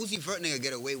 The Uzi Vert nigga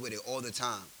get away with it all the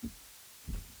time.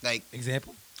 Like,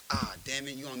 Example. damn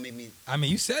it, you gonna make me? I mean,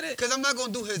 you said it. Cause I'm not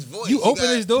gonna do his voice. You open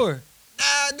got- his door.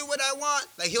 I do what I want.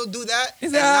 Like, he'll do that. He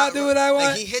and said, "I'll not- do what I want."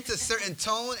 Like, he hits a certain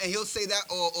tone and he'll say that,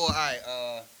 or all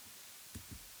right,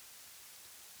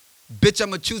 bitch,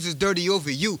 I'ma choose this dirty over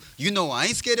you. You know I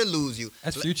ain't scared to lose you.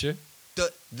 That's Like, Future.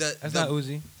 That's not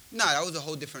Uzi. Nah, that was a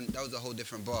whole different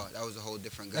bar. That was a whole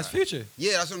different guy. That's Future.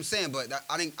 Yeah, that's what I'm saying. But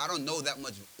I don't know that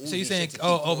much. Uzi So you saying, shit to keep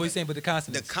but you going. saying, but the The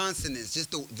consonants. consonants,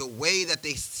 just the way that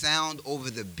they sound over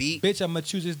the beat. Bitch, I'ma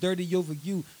choose this dirty over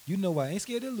you. You know I ain't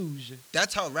scared to lose you.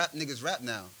 That's how rap niggas rap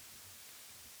now.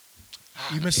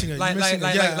 You missing a Like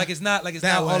it's not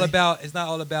That all way.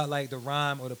 about like the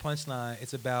rhyme or the punchline.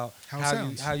 It's about How it how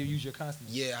sounds. you use your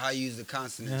consonants. Yeah, how you use the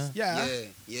consonants. Yeah.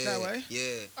 Yeah. That way. Yeah.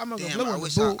 I'm not gonna Damn, blow I on the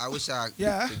wish boot. I wish I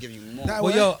Yeah. could give you more. That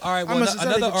Well, way. yo, all right. Well, I'm a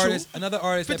Cesare another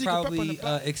artist that 50 pep on probably the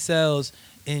back. excels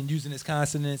in using his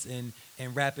consonants and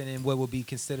rapping in what would be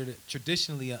considered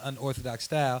traditionally an unorthodox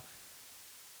style.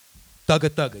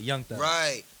 Thugga, Young Thug.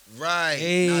 Right.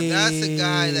 Now that's a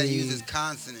guy that Hey. uses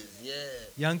consonants. Yeah.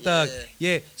 Young Thug.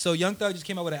 Yeah. So Young Thug just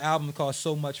came out with an album called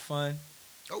So Much Fun.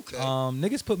 Okay.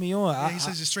 Niggas put me on. Yeah, he says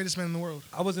he's the straightest man in the world.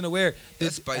 I wasn't aware.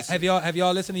 That's spicy. Have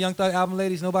y'all listened to Young Thug album,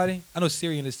 ladies? Nobody? I know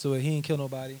Syrian listens to it. He ain't kill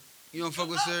nobody. You don't fuck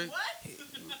with Siri? What? You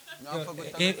don't fuck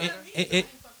with It- Thugger? it-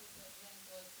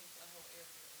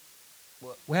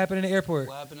 What happened in the airport?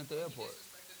 What happened at the airport?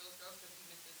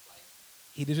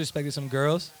 He disrespected some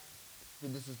girls. He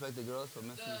disrespected girls for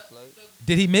missing his flight.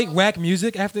 Did he make whack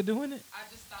music after doing it? I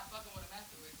just stopped fucking with him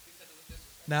afterwards because it was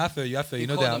disrespectful. Nah, I feel you. He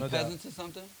No called doubt, them no doubt. peasants or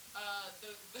something?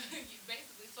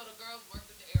 Basically, so the girls worked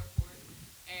at the airport,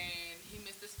 and he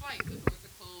missed his flight. The doors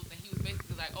are closed, and he was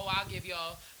basically like, "Oh, I'll give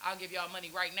y'all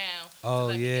money right now." to Oh,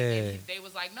 let me get in." yeah. And they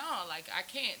was like, "No, like I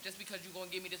can't. Just because you're gonna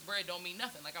give me this bread don't mean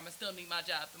nothing. Like I'ma still need my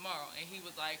job tomorrow." And he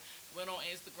was like, went on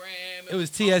Instagram. It was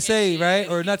talking TSA, shit, right?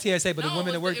 and Or he- not TSA, but the No, women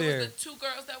it that was worked the- there. It was the two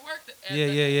girls that worked at Yeah,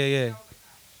 the- yeah.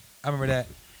 I remember that.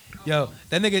 Yo,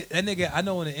 that nigga, I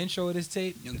know in the intro of this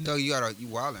tape, Young Thug, you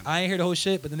wildin'. I ain't hear the whole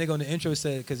shit, but the nigga on the intro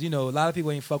said, because, you know, a lot of people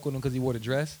ain't fuck with him because he wore the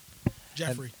dress.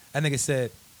 Jeffrey. That nigga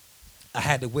said, I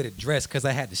had to wear the dress because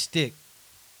I had the stick.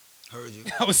 Heard you.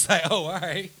 I was like, oh, all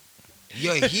right.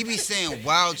 Yo, he be saying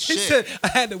wild He shit. said, I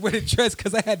had to wear the dress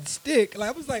because I had the stick. Like,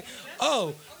 I was like,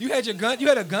 oh, you had your gun? You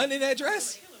had a gun in that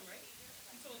dress? Kill him, right?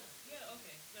 He told him. Yeah,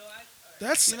 okay. No, all right.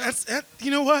 That's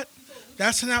you know what?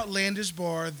 That's an outlandish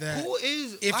bar that Who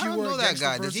is? If I you don't were a know that gangster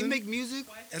guy. Does he person, make music?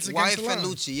 that's a Wyatt gangster line.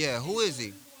 Felucci, yeah. Who is he?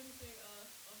 He was the one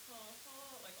who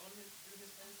sang, like on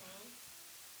his own song.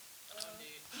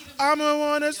 I'ma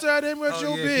wanna start him with Oh, you,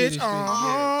 yeah, bitch. Cutie Street,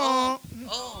 Uh-huh.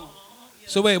 Oh,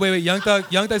 So wait. Young Thug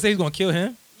said he's gonna kill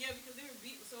him. Yeah, because they were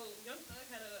beat. So Young Thug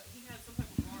had some type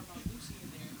of bar about Gucci in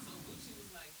there. So Gucci was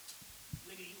like,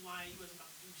 "Nigga, you lying? You wasn't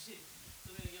about to do shit." So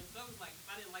then Young Thug was like, "If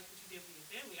I didn't like what you did for your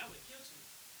family, I would have killed you."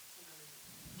 So now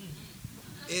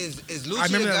they're- is I Lucci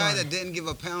remember the that guy line. that didn't give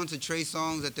a pound to Trey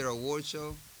Songz at their award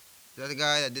show? Is that the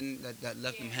guy that didn't that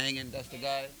left him hanging? That's the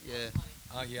guy. Yeah.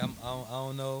 Yeah, I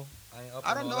don't know. I ain't up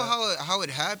I on don't all know that. how it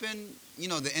happened. You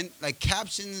know, like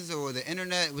captions or the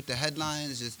internet with the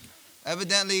headlines. Just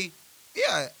evidently,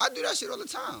 yeah, I do that shit all the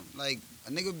time. Like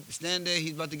a nigga stand there,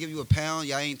 he's about to give you a pound.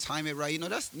 Y'all ain't time it right. You know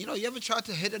that's you ever tried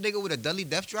to hit a nigga with a Dudley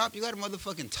Death Drop? You gotta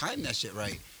motherfucking time that shit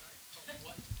right.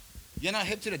 You're not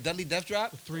hip to the Dudley Death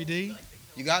Drop? 3D.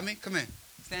 You got me? Come here.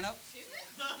 Stand up.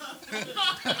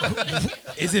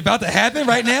 Is it about to happen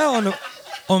right now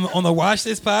on the Watch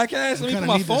This podcast? Let me Kinda put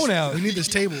my need phone this, out. We need this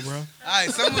table, bro. All right,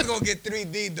 someone's gonna get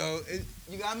 3D though.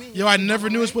 You got me? Yo, I never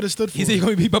knew it's what it stood for. He said he's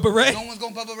gonna be Bubba Ray. No one's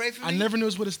gonna Bubba Ray for me. I never knew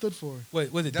it's what it stood for.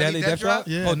 Wait, was it Dudley Dudley Death Death Drop? Drop?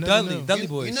 Yeah, Oh, I never Dudley, knew. Dudley You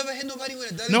Boys. never hit nobody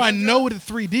with a Dudley No, Death I Drop? know what a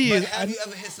 3D But is. have you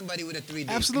ever hit somebody with a 3D?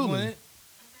 Absolutely.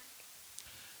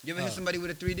 You ever hit somebody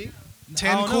with a 3D? 10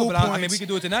 I don't know, cool but points. I mean, we can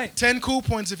do it tonight. 10 cool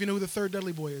points if you know who the third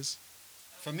Dudley boy is.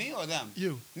 For me or them?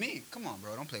 You. Me? Come on,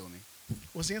 bro. Don't play with me.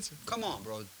 What's the answer? Come on,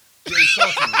 bro. You're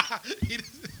insulting me.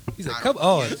 He said, "Come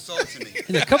on." You're insulting me.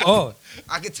 He said, "Come on."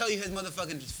 I could tell you his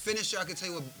motherfucking finisher. I could tell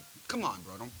you what. Come on,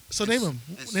 bro. Don't. So name him.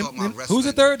 Insult my Name- wrestling. Who's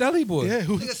the third Dudley boy? Yeah,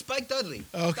 who? Nigga, Spike Dudley.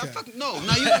 Okay. Stop fucking, no,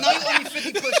 now you owe me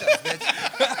 50 push-ups,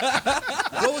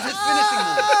 bitch. What was his finishing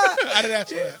move? I didn't ask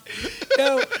for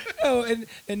that. Yo,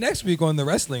 and next week on the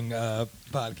wrestling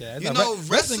podcast. You Now, know,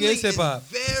 wrestling is hip hop.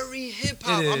 very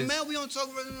hip-hop. It I'm is. mad we don't talk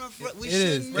wrestling. We It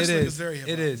is. shouldn't. It Wrestling is. is very hip-hop.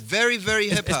 It is. Very, very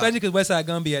hip-hop. Especially because Westside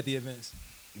Gun be at the events.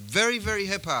 Very, very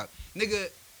hip-hop. Nigga,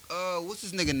 what's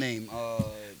his nigga name?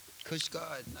 Kush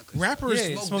God? Not Kush God. Rappers.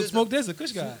 Yeah, Smoke Smoke Dizza,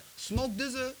 Kush guy. Smoke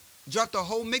Dizza dropped a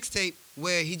whole mixtape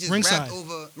where he just Ringside. rapped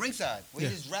over Ringside. Where Yeah.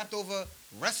 he just rapped over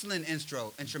wrestling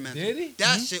instrumental. Did he?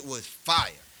 That shit was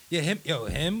fire. Yeah,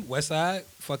 him, Westside,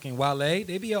 fucking Wale,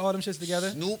 they be at all them shits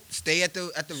together. Snoop, stay at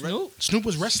the Snoop? Snoop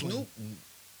was wrestling. Snoop,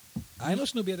 I know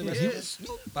Snoop be at the yeah, wrestling.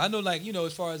 Snoop. But I know, like,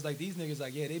 as far as, like, these niggas,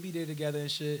 like, yeah, they be there together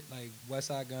and shit. Like,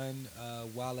 Westside Gun,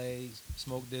 Wale,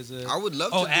 Smoke Dizza. I would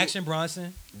love Oh, to. do- Action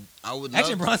Bronson. I would love.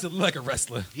 Action Bronson look like a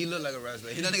wrestler. He looked like a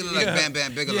wrestler. That nigga look like Yeah. Bam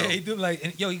Bam Bigelow. Yeah, he do like,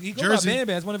 and, he go Jersey. by Bam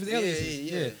Bam. It's one of his Yeah, aliases.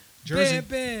 yeah. Jersey. Bam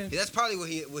Bam. Yeah, that's probably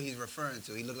what he's referring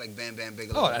to. He looked like Bam Bam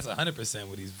Bigelow. Oh, that's 100%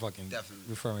 what he's fucking Definitely.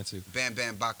 referring to. Bam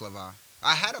Bam Baklava.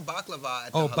 I had a baklava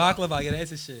at the Oh, halal. baklava. Yeah,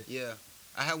 that's his shit. Yeah.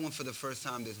 I had one for the first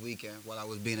time this weekend while I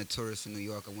was being a tourist in New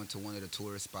York. I went to one of the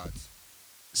tourist spots.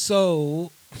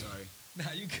 So, Sorry.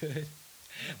 nah, you good.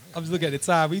 I'm just looking at the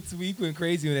time. We went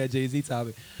crazy on that Jay-Z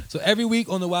topic. So every week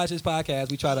on the Watch This podcast,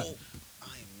 we try to, Oh, I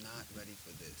am not ready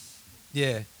for this.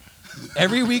 yeah.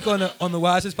 Every week on the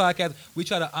Watch This podcast, we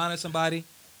try to honor somebody. You know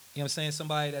what I'm saying?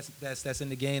 Somebody that's in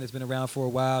the game, that's been around for a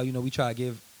while. You know, we try to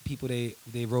give people they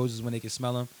roses when they can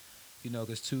smell them. You know,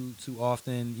 because too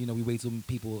often, we wait till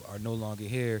people are no longer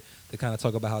here to kind of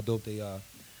talk about how dope they are.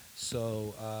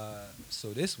 So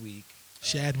this week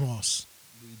Shad Moss.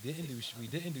 we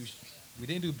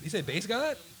didn't do. He said Bass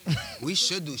God. We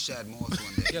should do Shad Moss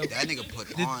one day. Yo, That nigga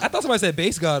put on. I thought somebody said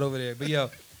Bass God over there, but yo,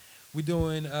 we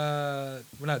doing. We're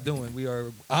not doing. We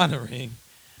are honoring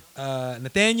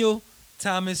Nathaniel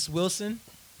Thomas Wilson,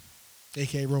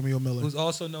 A.K.A. Romeo Miller. who's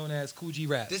also known as Cool G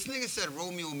Rap. This nigga said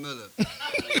Romeo Miller.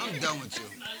 I'm done with you.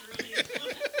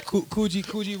 Cool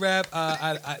G Rap.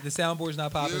 The soundboard's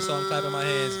not popping, so I'm clapping my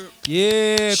hands.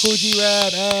 Yeah, Cool G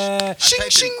Rap. I typed in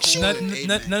shing, cool shing. and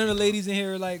None amen. of the ladies in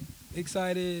here are like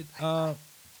excited.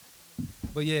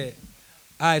 But yeah.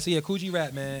 All right, so yeah, Cool G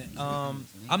Rap, man.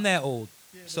 I'm that old.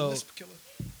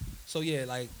 So yeah,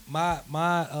 like my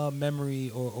memory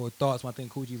or thoughts when I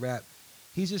think Cool G Rap,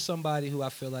 he's just somebody who I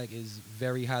feel like is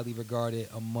very highly regarded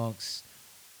amongst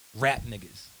rap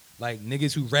niggas. Like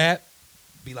niggas who rap,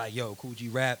 be like, yo, Cool G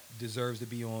Rap deserves to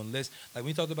be on lists. Like when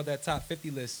we talked about that top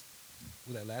 50 list,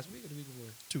 was that last week or the week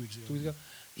before? 2 weeks ago. 2 weeks ago.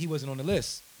 He wasn't on the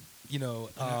list. Yeah,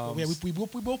 we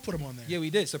both put him on there. Yeah, we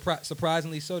did.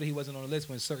 Surprisingly so that he wasn't on the list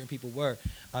when certain people were.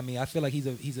 I mean, I feel like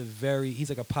he's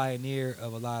like a pioneer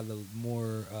of a lot of the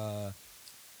more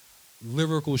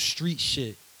lyrical street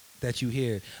shit that you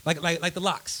hear. Like the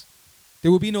Locks.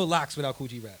 There would be no Locks without Cool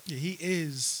G Rap. Yeah, he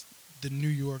is the New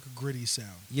York gritty sound.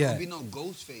 Yeah, There'll be no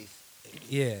Ghostface.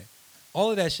 yeah. All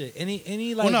of that shit.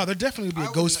 Any like. Well, no, there definitely would be a I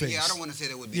wouldn't- Ghostface. Yeah, I don't want to say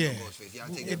there would be Yeah. no Ghostface. Yeah, I'll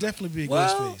take It'd that. definitely be a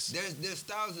Well- Ghostface. There's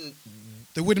styles of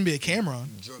There wouldn't be a Cameron.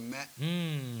 dramatic.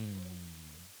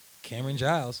 Cameron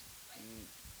Giles.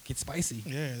 Get spicy.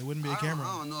 Yeah, there wouldn't be a I Cameron.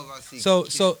 don't know if I see.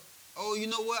 So Oh, you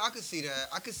know what? I could see that.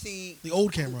 I could see. The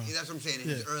old Cameron. Yeah, that's what I'm saying.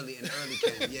 Yeah. It's early in the early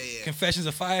Cameron. Yeah. Confessions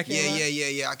of Fire came out?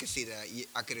 Yeah. I could see that. Yeah,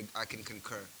 I can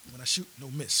concur. When I shoot, no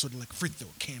miss. Sort of like free throw,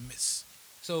 can't miss.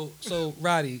 So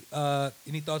Roddy,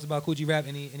 any thoughts about Coogee Rap?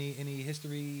 Any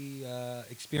history,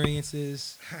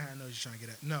 experiences? I know you're trying to get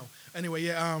at. No. Anyway,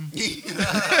 yeah.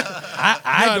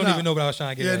 I No, don't no. even know what I was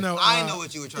trying to get Yeah, at. no. I know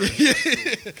what you were trying to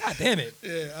get. God damn it.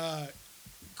 Yeah.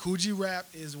 Coogee Rap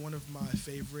is one of my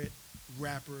favorite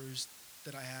rappers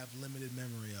that I have limited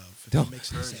memory of. If Don't- that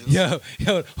makes any Heard sense. you.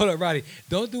 Yo, hold up, Roddy.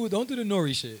 Don't do the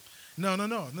Nori shit. No.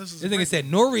 This is This nigga said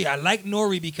Nori. I like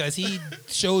Nori because he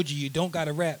showed you don't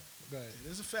gotta rap. Go ahead.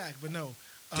 It is a fact, but no.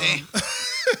 Damn.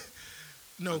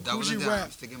 No, I'm doubling Coogee down. Rap.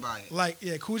 I'm sticking by it. Like,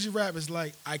 yeah, Coogee Rap is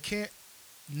like, I can't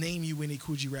name you any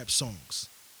Coogee Rap songs.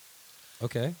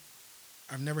 Okay.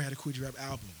 I've never had a Coogee Rap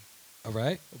album, All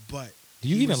right. but Do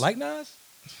you He even was- like Nas?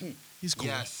 he's cool.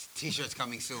 Yes, T-shirts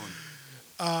coming soon.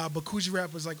 But Coogee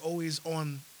Rap was like always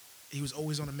on. He was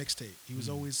always on a mixtape. He was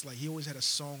always like he always had a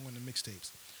song on the mixtapes,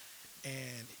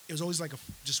 and it was always like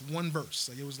just one verse.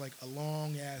 Like it was like a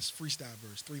long ass freestyle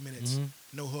verse, 3 minutes, Mhm.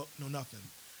 no hook, no nothing.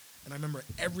 And I remember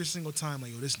every single time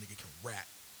like, yo, this nigga can rap.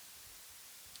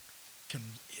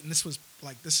 And this was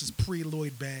like this is pre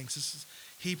Lloyd Banks.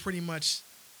 He pretty much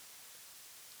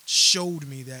showed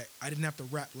me that I didn't have to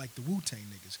rap like the Wu-Tang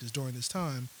niggas because during this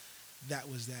time, that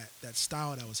was that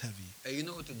style that was heavy. Hey, you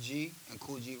know what the G and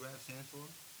Cool G Rap stands for?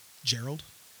 Gerald,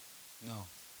 No,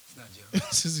 it's not Gerald.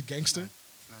 this is a gangster,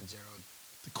 It's not Gerald.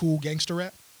 the cool gangster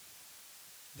rap.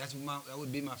 That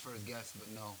would be my first guess, but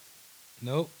no.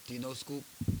 Nope. Do you know Scoop?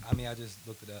 I mean, I just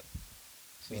looked it up.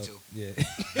 Me too. Yeah.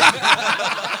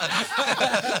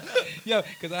 Yo,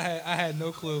 because I had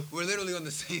no clue. We're literally on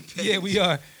the same page. Yeah, we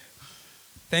are.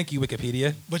 Thank you,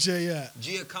 Wikipedia. But yeah.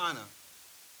 Giacana.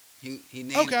 He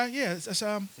named. Okay, yeah, that's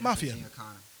stands for Mafia.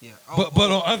 Giacana. Yeah.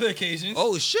 But on other occasions,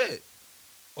 Oh shit.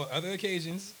 on other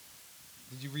occasions,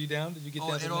 did you read down? Did you get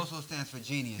Oh, that? it also stands for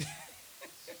genius.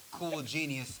 Cool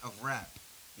genius of rap.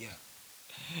 Yeah.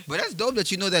 But that's dope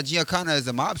that you know that Giacana is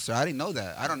a mobster. I didn't know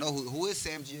that. I don't know who is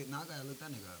Sam Giacana. Now I gotta look that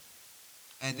nigga up.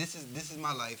 And this is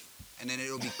my life. And then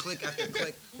it'll be click after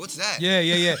click. What's that?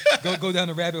 Yeah. Go down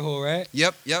the rabbit hole, right?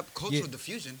 Yep. Cultural Yeah.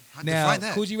 diffusion. How Now, define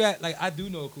that? Coogee Rap, like I do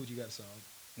know a Coogee Rap song,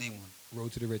 Name one.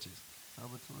 "Road to the Riches."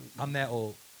 I'm that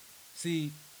old.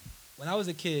 See, when I was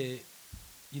a kid,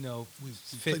 you know, We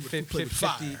played with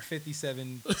fire.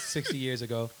 57, 60 years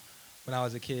ago, when I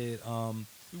was a kid,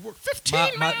 We worked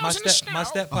 15 miles in the snow. my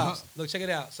step pops. Uh-huh. Look, check it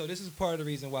out. So this is part of the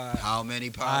reason why How many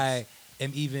pops? I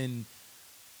am even,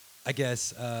 I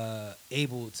guess,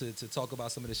 able to talk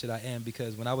about some of the shit I am,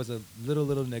 because when I was a little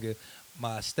nigga,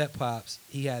 my step pops,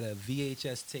 he had a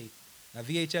VHS tape. Now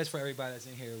VHS, for everybody that's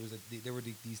in here, there were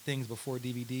these things before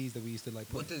DVDs that we used to like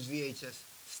put. What does VHS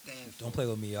stand for? Don't play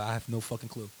with me, yo. I have no fucking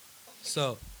clue.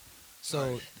 So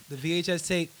Sorry. the VHS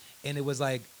tape, and it was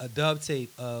like a dub tape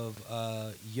of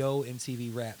Yo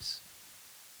MTV Raps,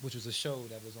 which was a show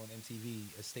that was on MTV,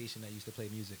 a station that used to play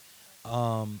music.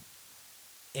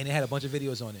 And it had a bunch of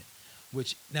videos on it,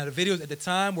 which now the videos at the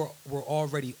time were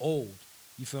already old.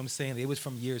 You feel what I'm saying? It was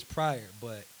from years prior,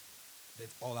 but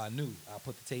that's all I knew. I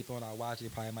put the tape on, I watched it.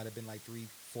 It probably might have been like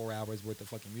 3-4 hours worth of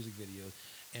fucking music videos.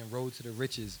 And Road to the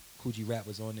Riches, Coogee Rap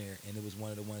was on there, and it was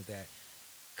one of the ones that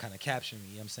kind of captured me.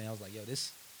 You know what I'm saying? I was like, yo,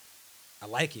 I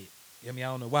like it. I mean, I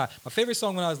don't know why. My favorite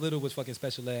song when I was little was fucking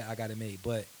Special Ed, I Got It Made.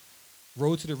 But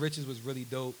Road to the Riches was really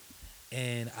dope.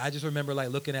 And I just remember like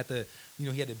looking at the, he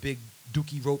had the big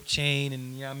dookie rope chain,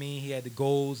 and you know what I mean? He had the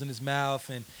goals in his mouth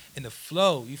and the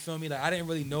flow. You feel me? Like I didn't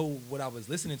really know what I was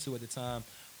listening to at the time.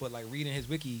 But like reading his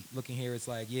wiki, looking here, it's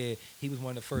like, yeah, he was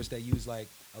one of the first that used like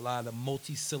a lot of the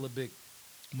multi-syllabic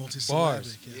Multi-syllabic,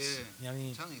 bars. yes. Yeah. You know what I mean?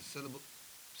 I'm telling you, syllable.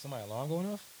 Somebody alarm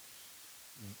going off?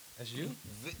 That's you?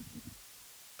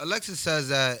 Alexis says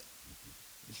that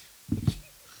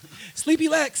Sleepy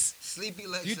Lex. Sleepy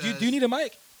Lex Do you, says do you need a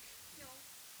mic?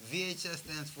 VHS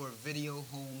stands for Video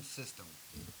Home System.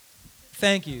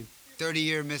 Thank you.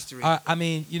 30-year mystery. I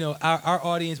mean, our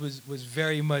audience was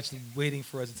very much waiting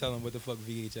for us to tell them what the fuck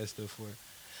VHS stood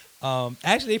for.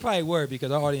 Actually, they probably were,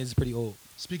 because our audience is pretty old.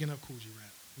 Speaking of Coogee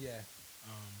Rap, Yeah.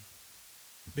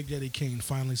 Big Daddy Kane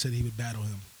finally said he would battle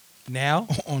him Now,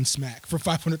 on Smack for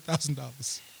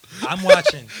 $500,000. I'm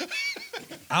watching.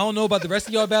 I don't know about the rest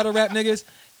of y'all battle rap niggas.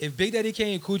 If Big Daddy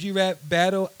Kane and Coogee Rap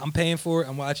battle, I'm paying for it.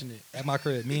 I'm watching it at my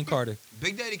crib. Me and Carter.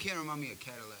 Big Daddy can't remind me of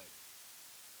Cadillac.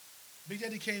 Big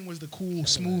Daddy Kane was the cool,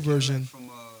 smooth version. From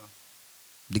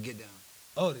The Get Down.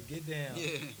 Oh, the Get Down. Yeah.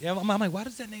 Yeah, I'm like, why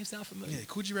does that name sound familiar? Yeah,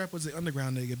 Coogee Rap was the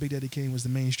underground nigga. Big Daddy Kane was the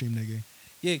mainstream nigga.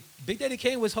 Yeah, Big Daddy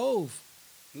Kane was Hove.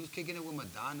 He was kicking it with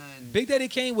Madonna and Big Daddy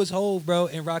Kane was Hove, bro,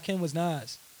 and Rakim was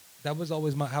Nas. That was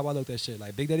always how I looked at shit.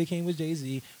 Like Big Daddy Kane was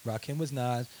Jay-Z, Rakim was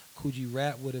Nas, Coogee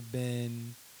Rap would have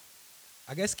been,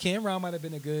 I guess Cameron might have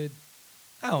been a good.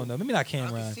 I don't know, maybe not I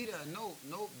Cameron. can see that. No,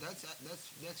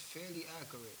 that's fairly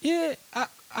accurate. Yeah,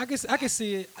 I can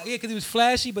see it. Yeah, because he was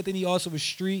flashy, but then he also was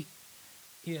street.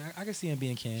 Yeah, I can see him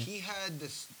being Cam. He had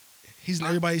this. He's in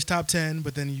everybody's top 10,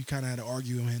 but then you kind of had to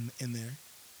argue him in there.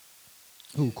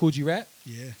 Who? Coogee Rap?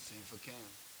 Yeah. Same for Cam.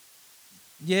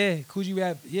 Yeah, Coogee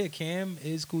Rap. Yeah, Cam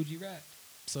is Coogee Rap.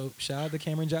 So shout out to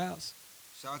Cameron Giles.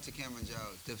 Shout out to Cameron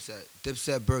Giles,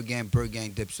 Dipset, Bird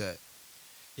Gang, Dipset.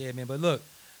 Yeah, man. But look,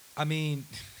 I mean,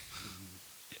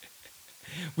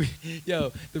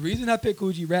 the reason I picked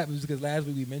Coogee Rap was because last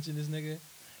week we mentioned this nigga,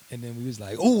 and then we was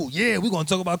like, oh yeah, we gonna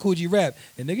talk about Coogee Rap,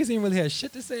 and niggas ain't really have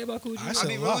shit to say about Coogee I Rap. said I'll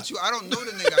be a real lot. with you. I don't know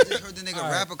the nigga. I just heard the nigga All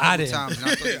right, rap a I couple didn't. times, and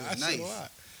I thought he I was said a nice.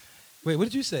 lot. Wait, what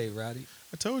did you say, Roddy?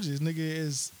 I told you, this nigga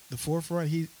is the forefront.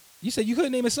 He You said you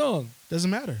couldn't name a song. doesn't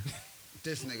matter.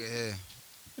 This nigga here.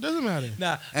 It doesn't matter.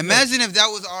 Nah. Imagine if that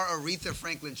was our Aretha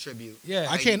Franklin tribute. Yeah.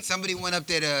 I Like, can't- Somebody went up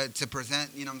there to present,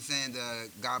 you know what I'm saying, the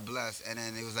God Bless, and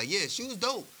then it was like, yeah, she was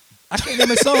dope. I can't name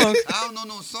a song. I don't know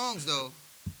no songs though.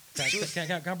 Can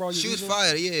I borrow your She was easel?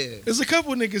 fire, yeah. There's a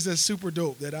couple niggas that's super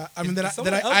dope that I mean that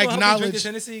Someone I else gonna help me drink acknowledge this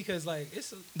Hennessy, because like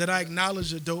it's that I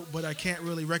acknowledge are dope, but I can't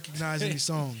really recognize any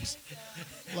songs.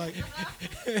 Like,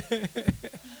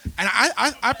 and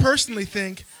I personally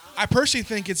think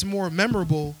it's more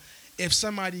memorable if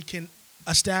somebody can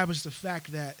establish the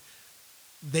fact that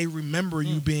they remember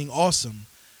you being awesome.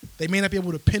 They may not be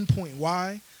able to pinpoint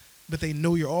why, but they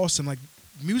know you're awesome. Like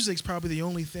music's probably the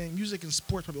only thing. Music and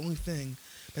sports probably the only thing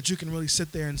that you can really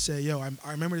sit there and say, "Yo,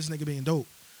 I remember this nigga being dope."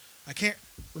 I can't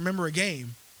remember a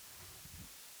game,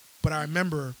 but I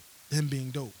remember him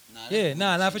being dope. yeah,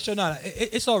 nah, for sure, nah.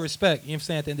 It's all respect. You know what I'm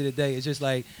saying? At the end of the day, it's just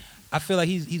like I feel like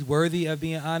he's worthy of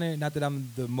being honored. Not that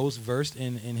I'm the most versed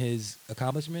in his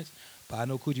accomplishments, but I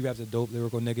know Coogee Rap's a dope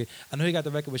lyrical nigga. I know he got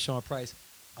the record with Sean Price.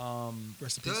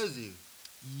 Rest in peace. Does he?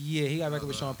 Yeah, he got a record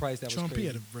with Sean Price that was Sean P crazy.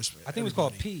 had a verse. I think it was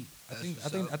called everybody. P. That's I what's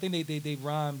think up. they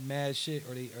rhymed mad shit,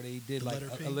 or they did The like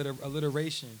letter P?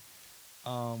 alliteration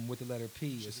with the letter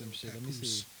P or some shit. Let me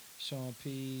Papoose. see. Sean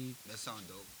P, That sound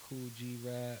dope. Coogee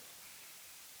Rap.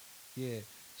 Yeah.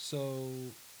 So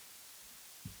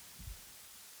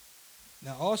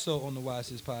now also on the Watch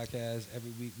This podcast,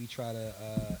 every week we try to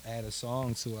add a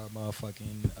song to our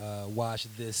motherfucking Watch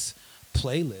This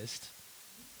playlist.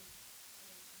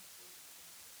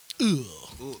 Ugh.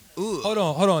 Ooh. Hold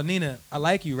on, Nina. I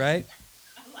like you, right?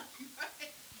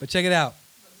 But check it out.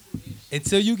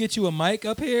 Until you get you a mic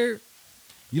up here,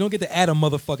 you don't get to add a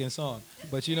motherfucking song.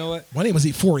 But you know what? My name is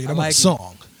E40. I I'm like a it.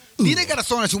 song. Nina got a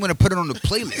song that she want to put it on the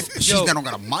playlist. She's Yo. not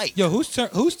got a mic. Yo, whose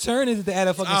turn is it to add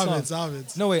a fucking Ovid's, song?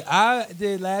 Ovid's. No, wait. I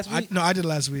did last week. I did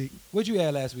last week. What'd you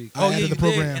add last week? I added you the did,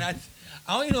 program. and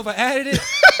I don't even know if I added it.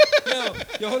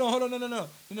 yo, hold on, no.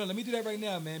 Let me do that right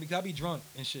now, man, because I'll be drunk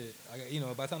and shit. I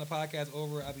got, by the time the podcast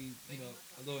over, I'll be,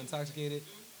 a little intoxicated.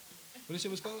 What this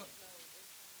shit was called?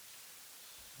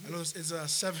 I know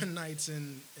it's 7 Nights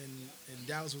in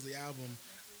Dallas was the album.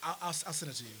 I'll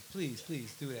send it to you.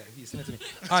 Please do that. You send it to me.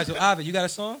 All right, so Ovid, you got a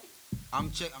song?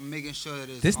 I'm making sure that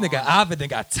it's This nigga on. Ovid done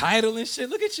got title and shit.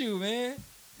 Look at you, man.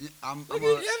 I'm Look a-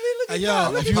 at, look at Yo,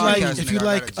 y'all. Look if at you y'all. like Podcast, nigga,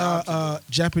 I got a job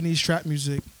to Japanese trap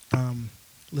music,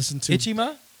 listen to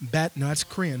Ichima? No, that's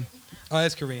Korean. Oh,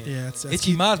 that's Korean. Yeah, that's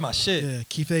Ichima's my shit. Yeah,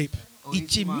 Keith Ape. Oh, you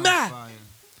see Ichima. mine fire.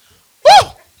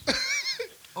 Woo!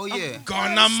 Oh yeah.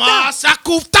 Ganama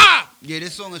Sakufta. Yeah,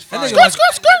 this song is That fire. nigga, watch,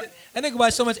 that nigga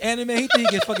watch so much anime, he think he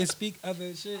can fucking speak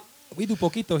other shit. We do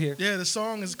poquito here. Yeah, the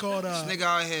song is called. This nigga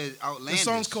out here The outlandish.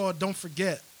 song's called "Don't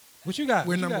Forget." What you got?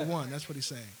 We're What you number got? one. That's what he's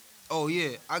saying. Oh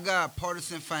yeah, I got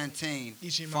Partisan Fontaine,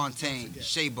 Ichimon's Don't Forget.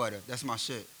 Shea Butter. That's my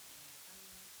shit.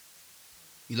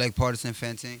 You like Partisan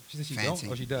Fontaine? She said she Fontaine.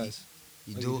 don't, or she does?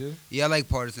 You Oh, do? you do? Yeah, I like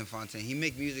Partisan Fontaine. He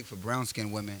make music for brown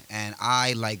skinned women, and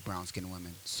I like brown skinned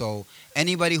women. So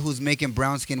anybody who's making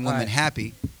brown skinned women Alright.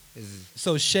 happy is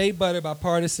So Shea Butter by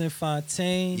Partisan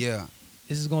Fontaine. yeah.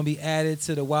 This is gonna be added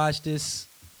to the Watch This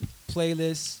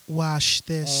playlist Wash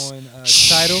this. on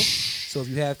Tidal. So if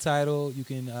you have Tidal, you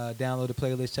can download the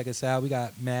playlist. Check us out. We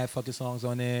got mad fucking songs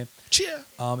on there. Cheer.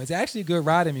 It's actually good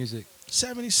riding music.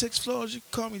 76 floors. You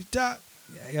can call me Doc,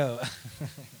 Yo,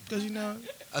 because you know.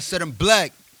 I said I'm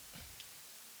black.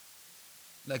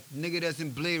 Like nigga that's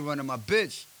in Blade Runner, my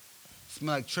bitch.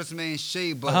 Smell like Tresemme and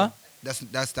Shea Butter. Uh-huh.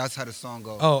 That's how the song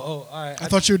goes. all right. I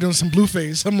thought you were doing some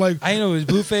Blueface. I'm like, I didn't know it was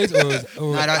Blueface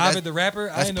or Nah, that's- Ovid the rapper.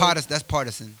 I That's didn't know.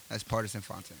 Partisan. That's Partisan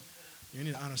Fontaine. you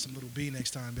need to honor some little B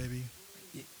next time, baby.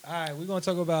 All right, we're gonna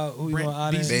talk about who we Brand- gonna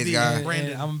honor. Bass BCB, guy. And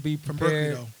Brandon I'm gonna be from Berkeley,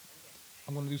 prepared. though.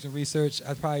 I'm gonna do some research.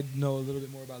 I probably know a little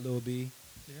bit more about Lil B.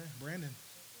 Yeah, Brandon.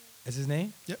 Is his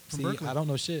name? Yep, from See, Berkeley. I don't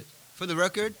know shit. For the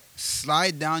record,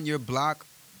 slide down your block,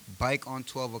 bike on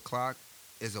 12 o'clock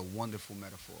is a wonderful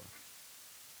metaphor.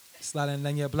 Sliding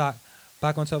down your block,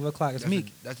 back on 12 o'clock. It's That's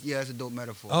Meek. That's a dope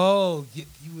metaphor. Oh, you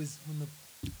was when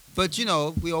the But you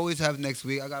know, we always have next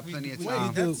week. I got plenty of we time.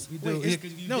 do. that's- We wait, do. is- Yeah,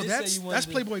 'cause you no, did say that's you wanted that's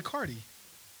to- Playboy Cardi.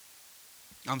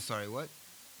 I'm sorry, what?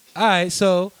 All right,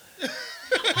 so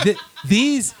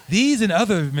these and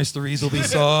other mysteries will be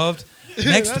solved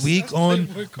next That's- week that's on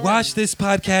Playboy Cardi. Watch This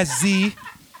Podcast Z.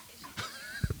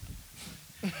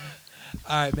 All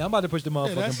right, man, I'm about to push the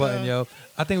motherfucking that's, button, yo.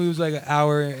 I think we was like an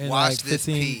hour and Watch like this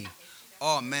 15 pee.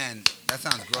 Oh man, that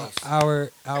sounds gross.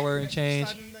 hour and change.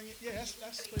 Yeah, that's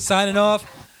Playboy Signing off.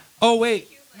 Oh wait,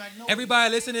 Magnolia.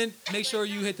 everybody listening, make sure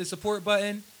you hit the support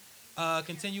button.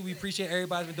 Continue. We appreciate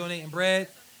everybody for donating bread.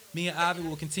 Me and Avi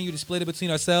will continue to split it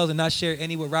between ourselves and not share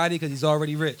any with Roddy because he's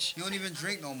already rich. You don't even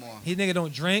drink no more. He nigga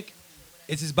don't drink.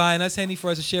 It's just buying us Henny for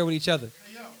us to share with each other.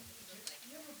 Hey, yo, you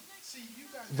ever see you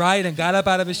guys? Roddy done got up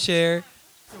out of his chair.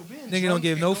 Yo, being Nigga don't drunk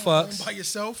give and no going home fucks. By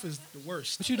yourself is the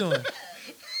worst. What you doing?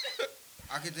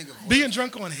 I can think of worse. Being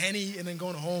drunk on Henny and then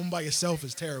going home by yourself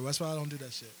is terrible. That's why I don't do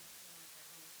that shit.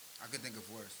 I can think of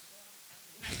worse.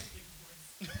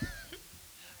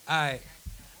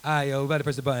 All right, yo, we about to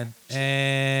press the button.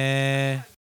 And